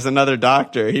are. There's another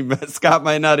doctor. Scott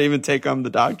might not even take home the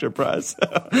doctor prize.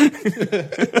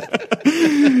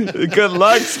 Good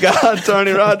luck, Scott.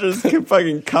 Tony Rogers keep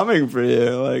fucking coming for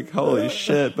you. Like, holy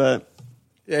shit. But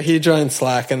yeah, he joined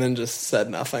Slack and then just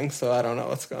said nothing, so I don't know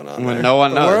what's going on there. No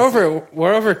one knows.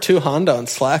 We're over 2 Honda on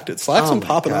Slack. Slack's been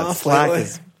popping off Slack lately.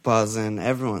 is buzzing.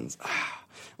 Everyone's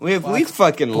we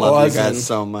fucking love you guys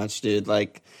so much, dude.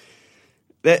 Like,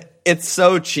 it's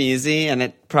so cheesy, and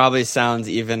it probably sounds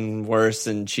even worse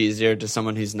and cheesier to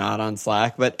someone who's not on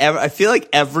Slack. But I feel like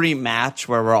every match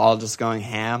where we're all just going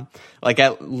ham, like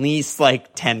at least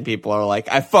like 10 people are like,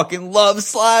 I fucking love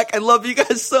Slack. I love you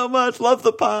guys so much. Love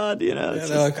the pod. You know,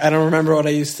 like, I don't remember what I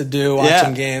used to do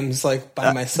watching games like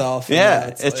by myself.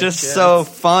 It's like, just so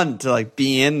fun to like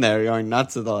be in there going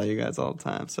nuts with all you guys all the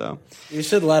time. So you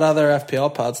should let other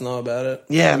FPL pods know about it.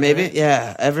 Yeah, maybe. Right?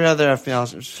 Yeah, every other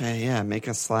FPL should say, make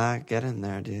a Slack, get in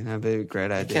there, dude. That'd be a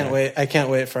great idea. I can't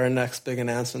wait for our next big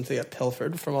announcement to get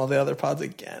pilfered from all the other pods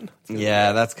again.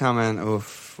 Yeah, that's coming.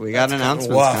 Oof. We got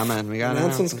announcements coming. We got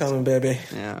announcements coming, baby.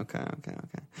 Yeah, okay.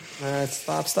 All right,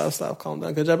 stop. Calm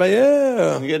down. Good job by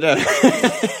you. Good job.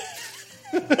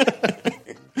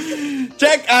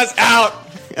 Check us out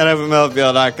at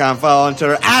FMLFPL.com. Follow on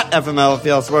Twitter at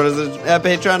FMLFPL. Support us at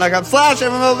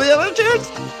Patreon.com/FMLFPL.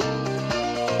 Cheers.